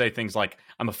like to say things like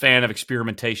I'm a fan of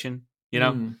experimentation, So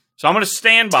I'm going to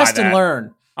stand by that. Test and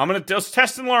learn. I'm going to just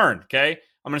test and learn, okay?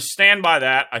 I'm going to stand by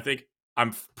that. I think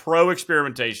I'm pro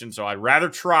experimentation, so I'd rather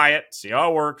try it, see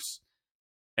how it works,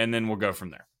 and then we'll go from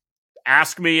there.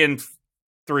 Ask me in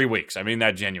 3 weeks. I mean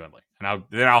that genuinely. And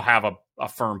then I'll have a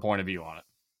firm point of view on it.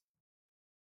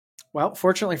 Well,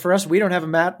 fortunately for us, we don't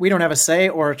have a say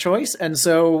or a choice, and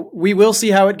so we will see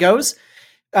how it goes.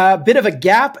 Bit of a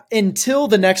gap until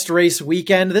the next race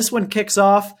weekend. This one kicks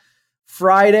off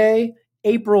Friday,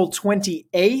 April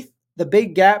 28th. The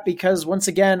big gap because, once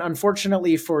again,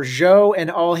 unfortunately for Zhou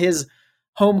and all his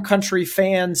home country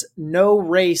fans, no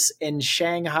race in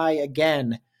Shanghai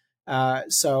again.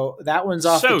 So that one's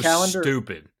off the calendar. So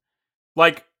stupid.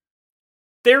 Like,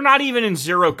 they're not even in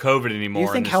zero COVID anymore.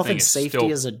 You think health and safety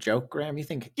is a joke, Graham? You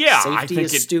think safety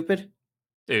is stupid?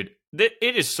 Dude, it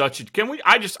is such a...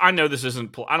 I know this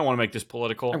isn't... I don't want to make this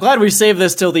political. I'm glad we saved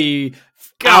this till the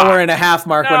hour and a half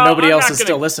mark when nobody else is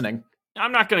still listening.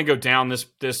 I'm not going to go down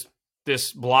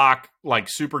this block like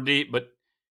super deep, but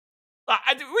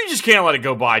we just can't let it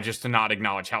go by just to not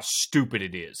acknowledge how stupid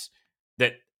it is.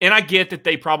 And I get that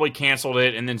they probably canceled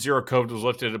it and then zero COVID was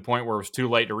lifted at a point where it was too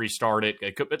late to restart it.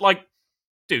 But like,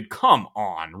 dude, come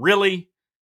on, really?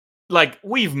 Like,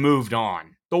 we've moved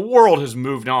on. The world has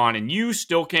moved on, and you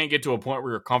still can't get to a point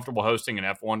where you're comfortable hosting an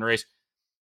F1 race.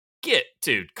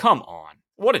 Dude, come on.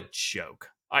 What a joke.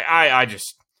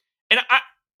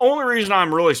 Only reason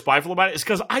I'm really spiteful about it is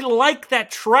because I like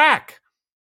that track.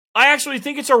 I actually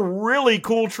think it's a really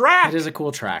cool track. It is a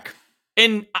cool track.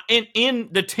 And in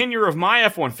the tenure of my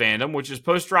F1 fandom, which is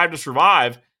post Drive to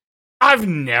Survive, I've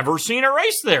never seen a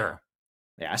race there.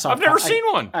 Yeah, I've never seen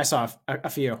one. I saw a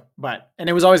few, and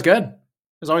it was always good.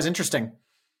 It was always interesting.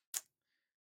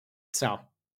 So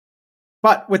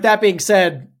But with that being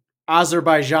said,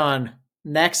 Azerbaijan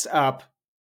next up.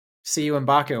 See you in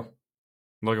Baku.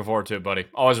 Looking forward to it, buddy.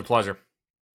 Always a pleasure.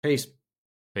 Peace.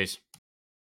 Peace.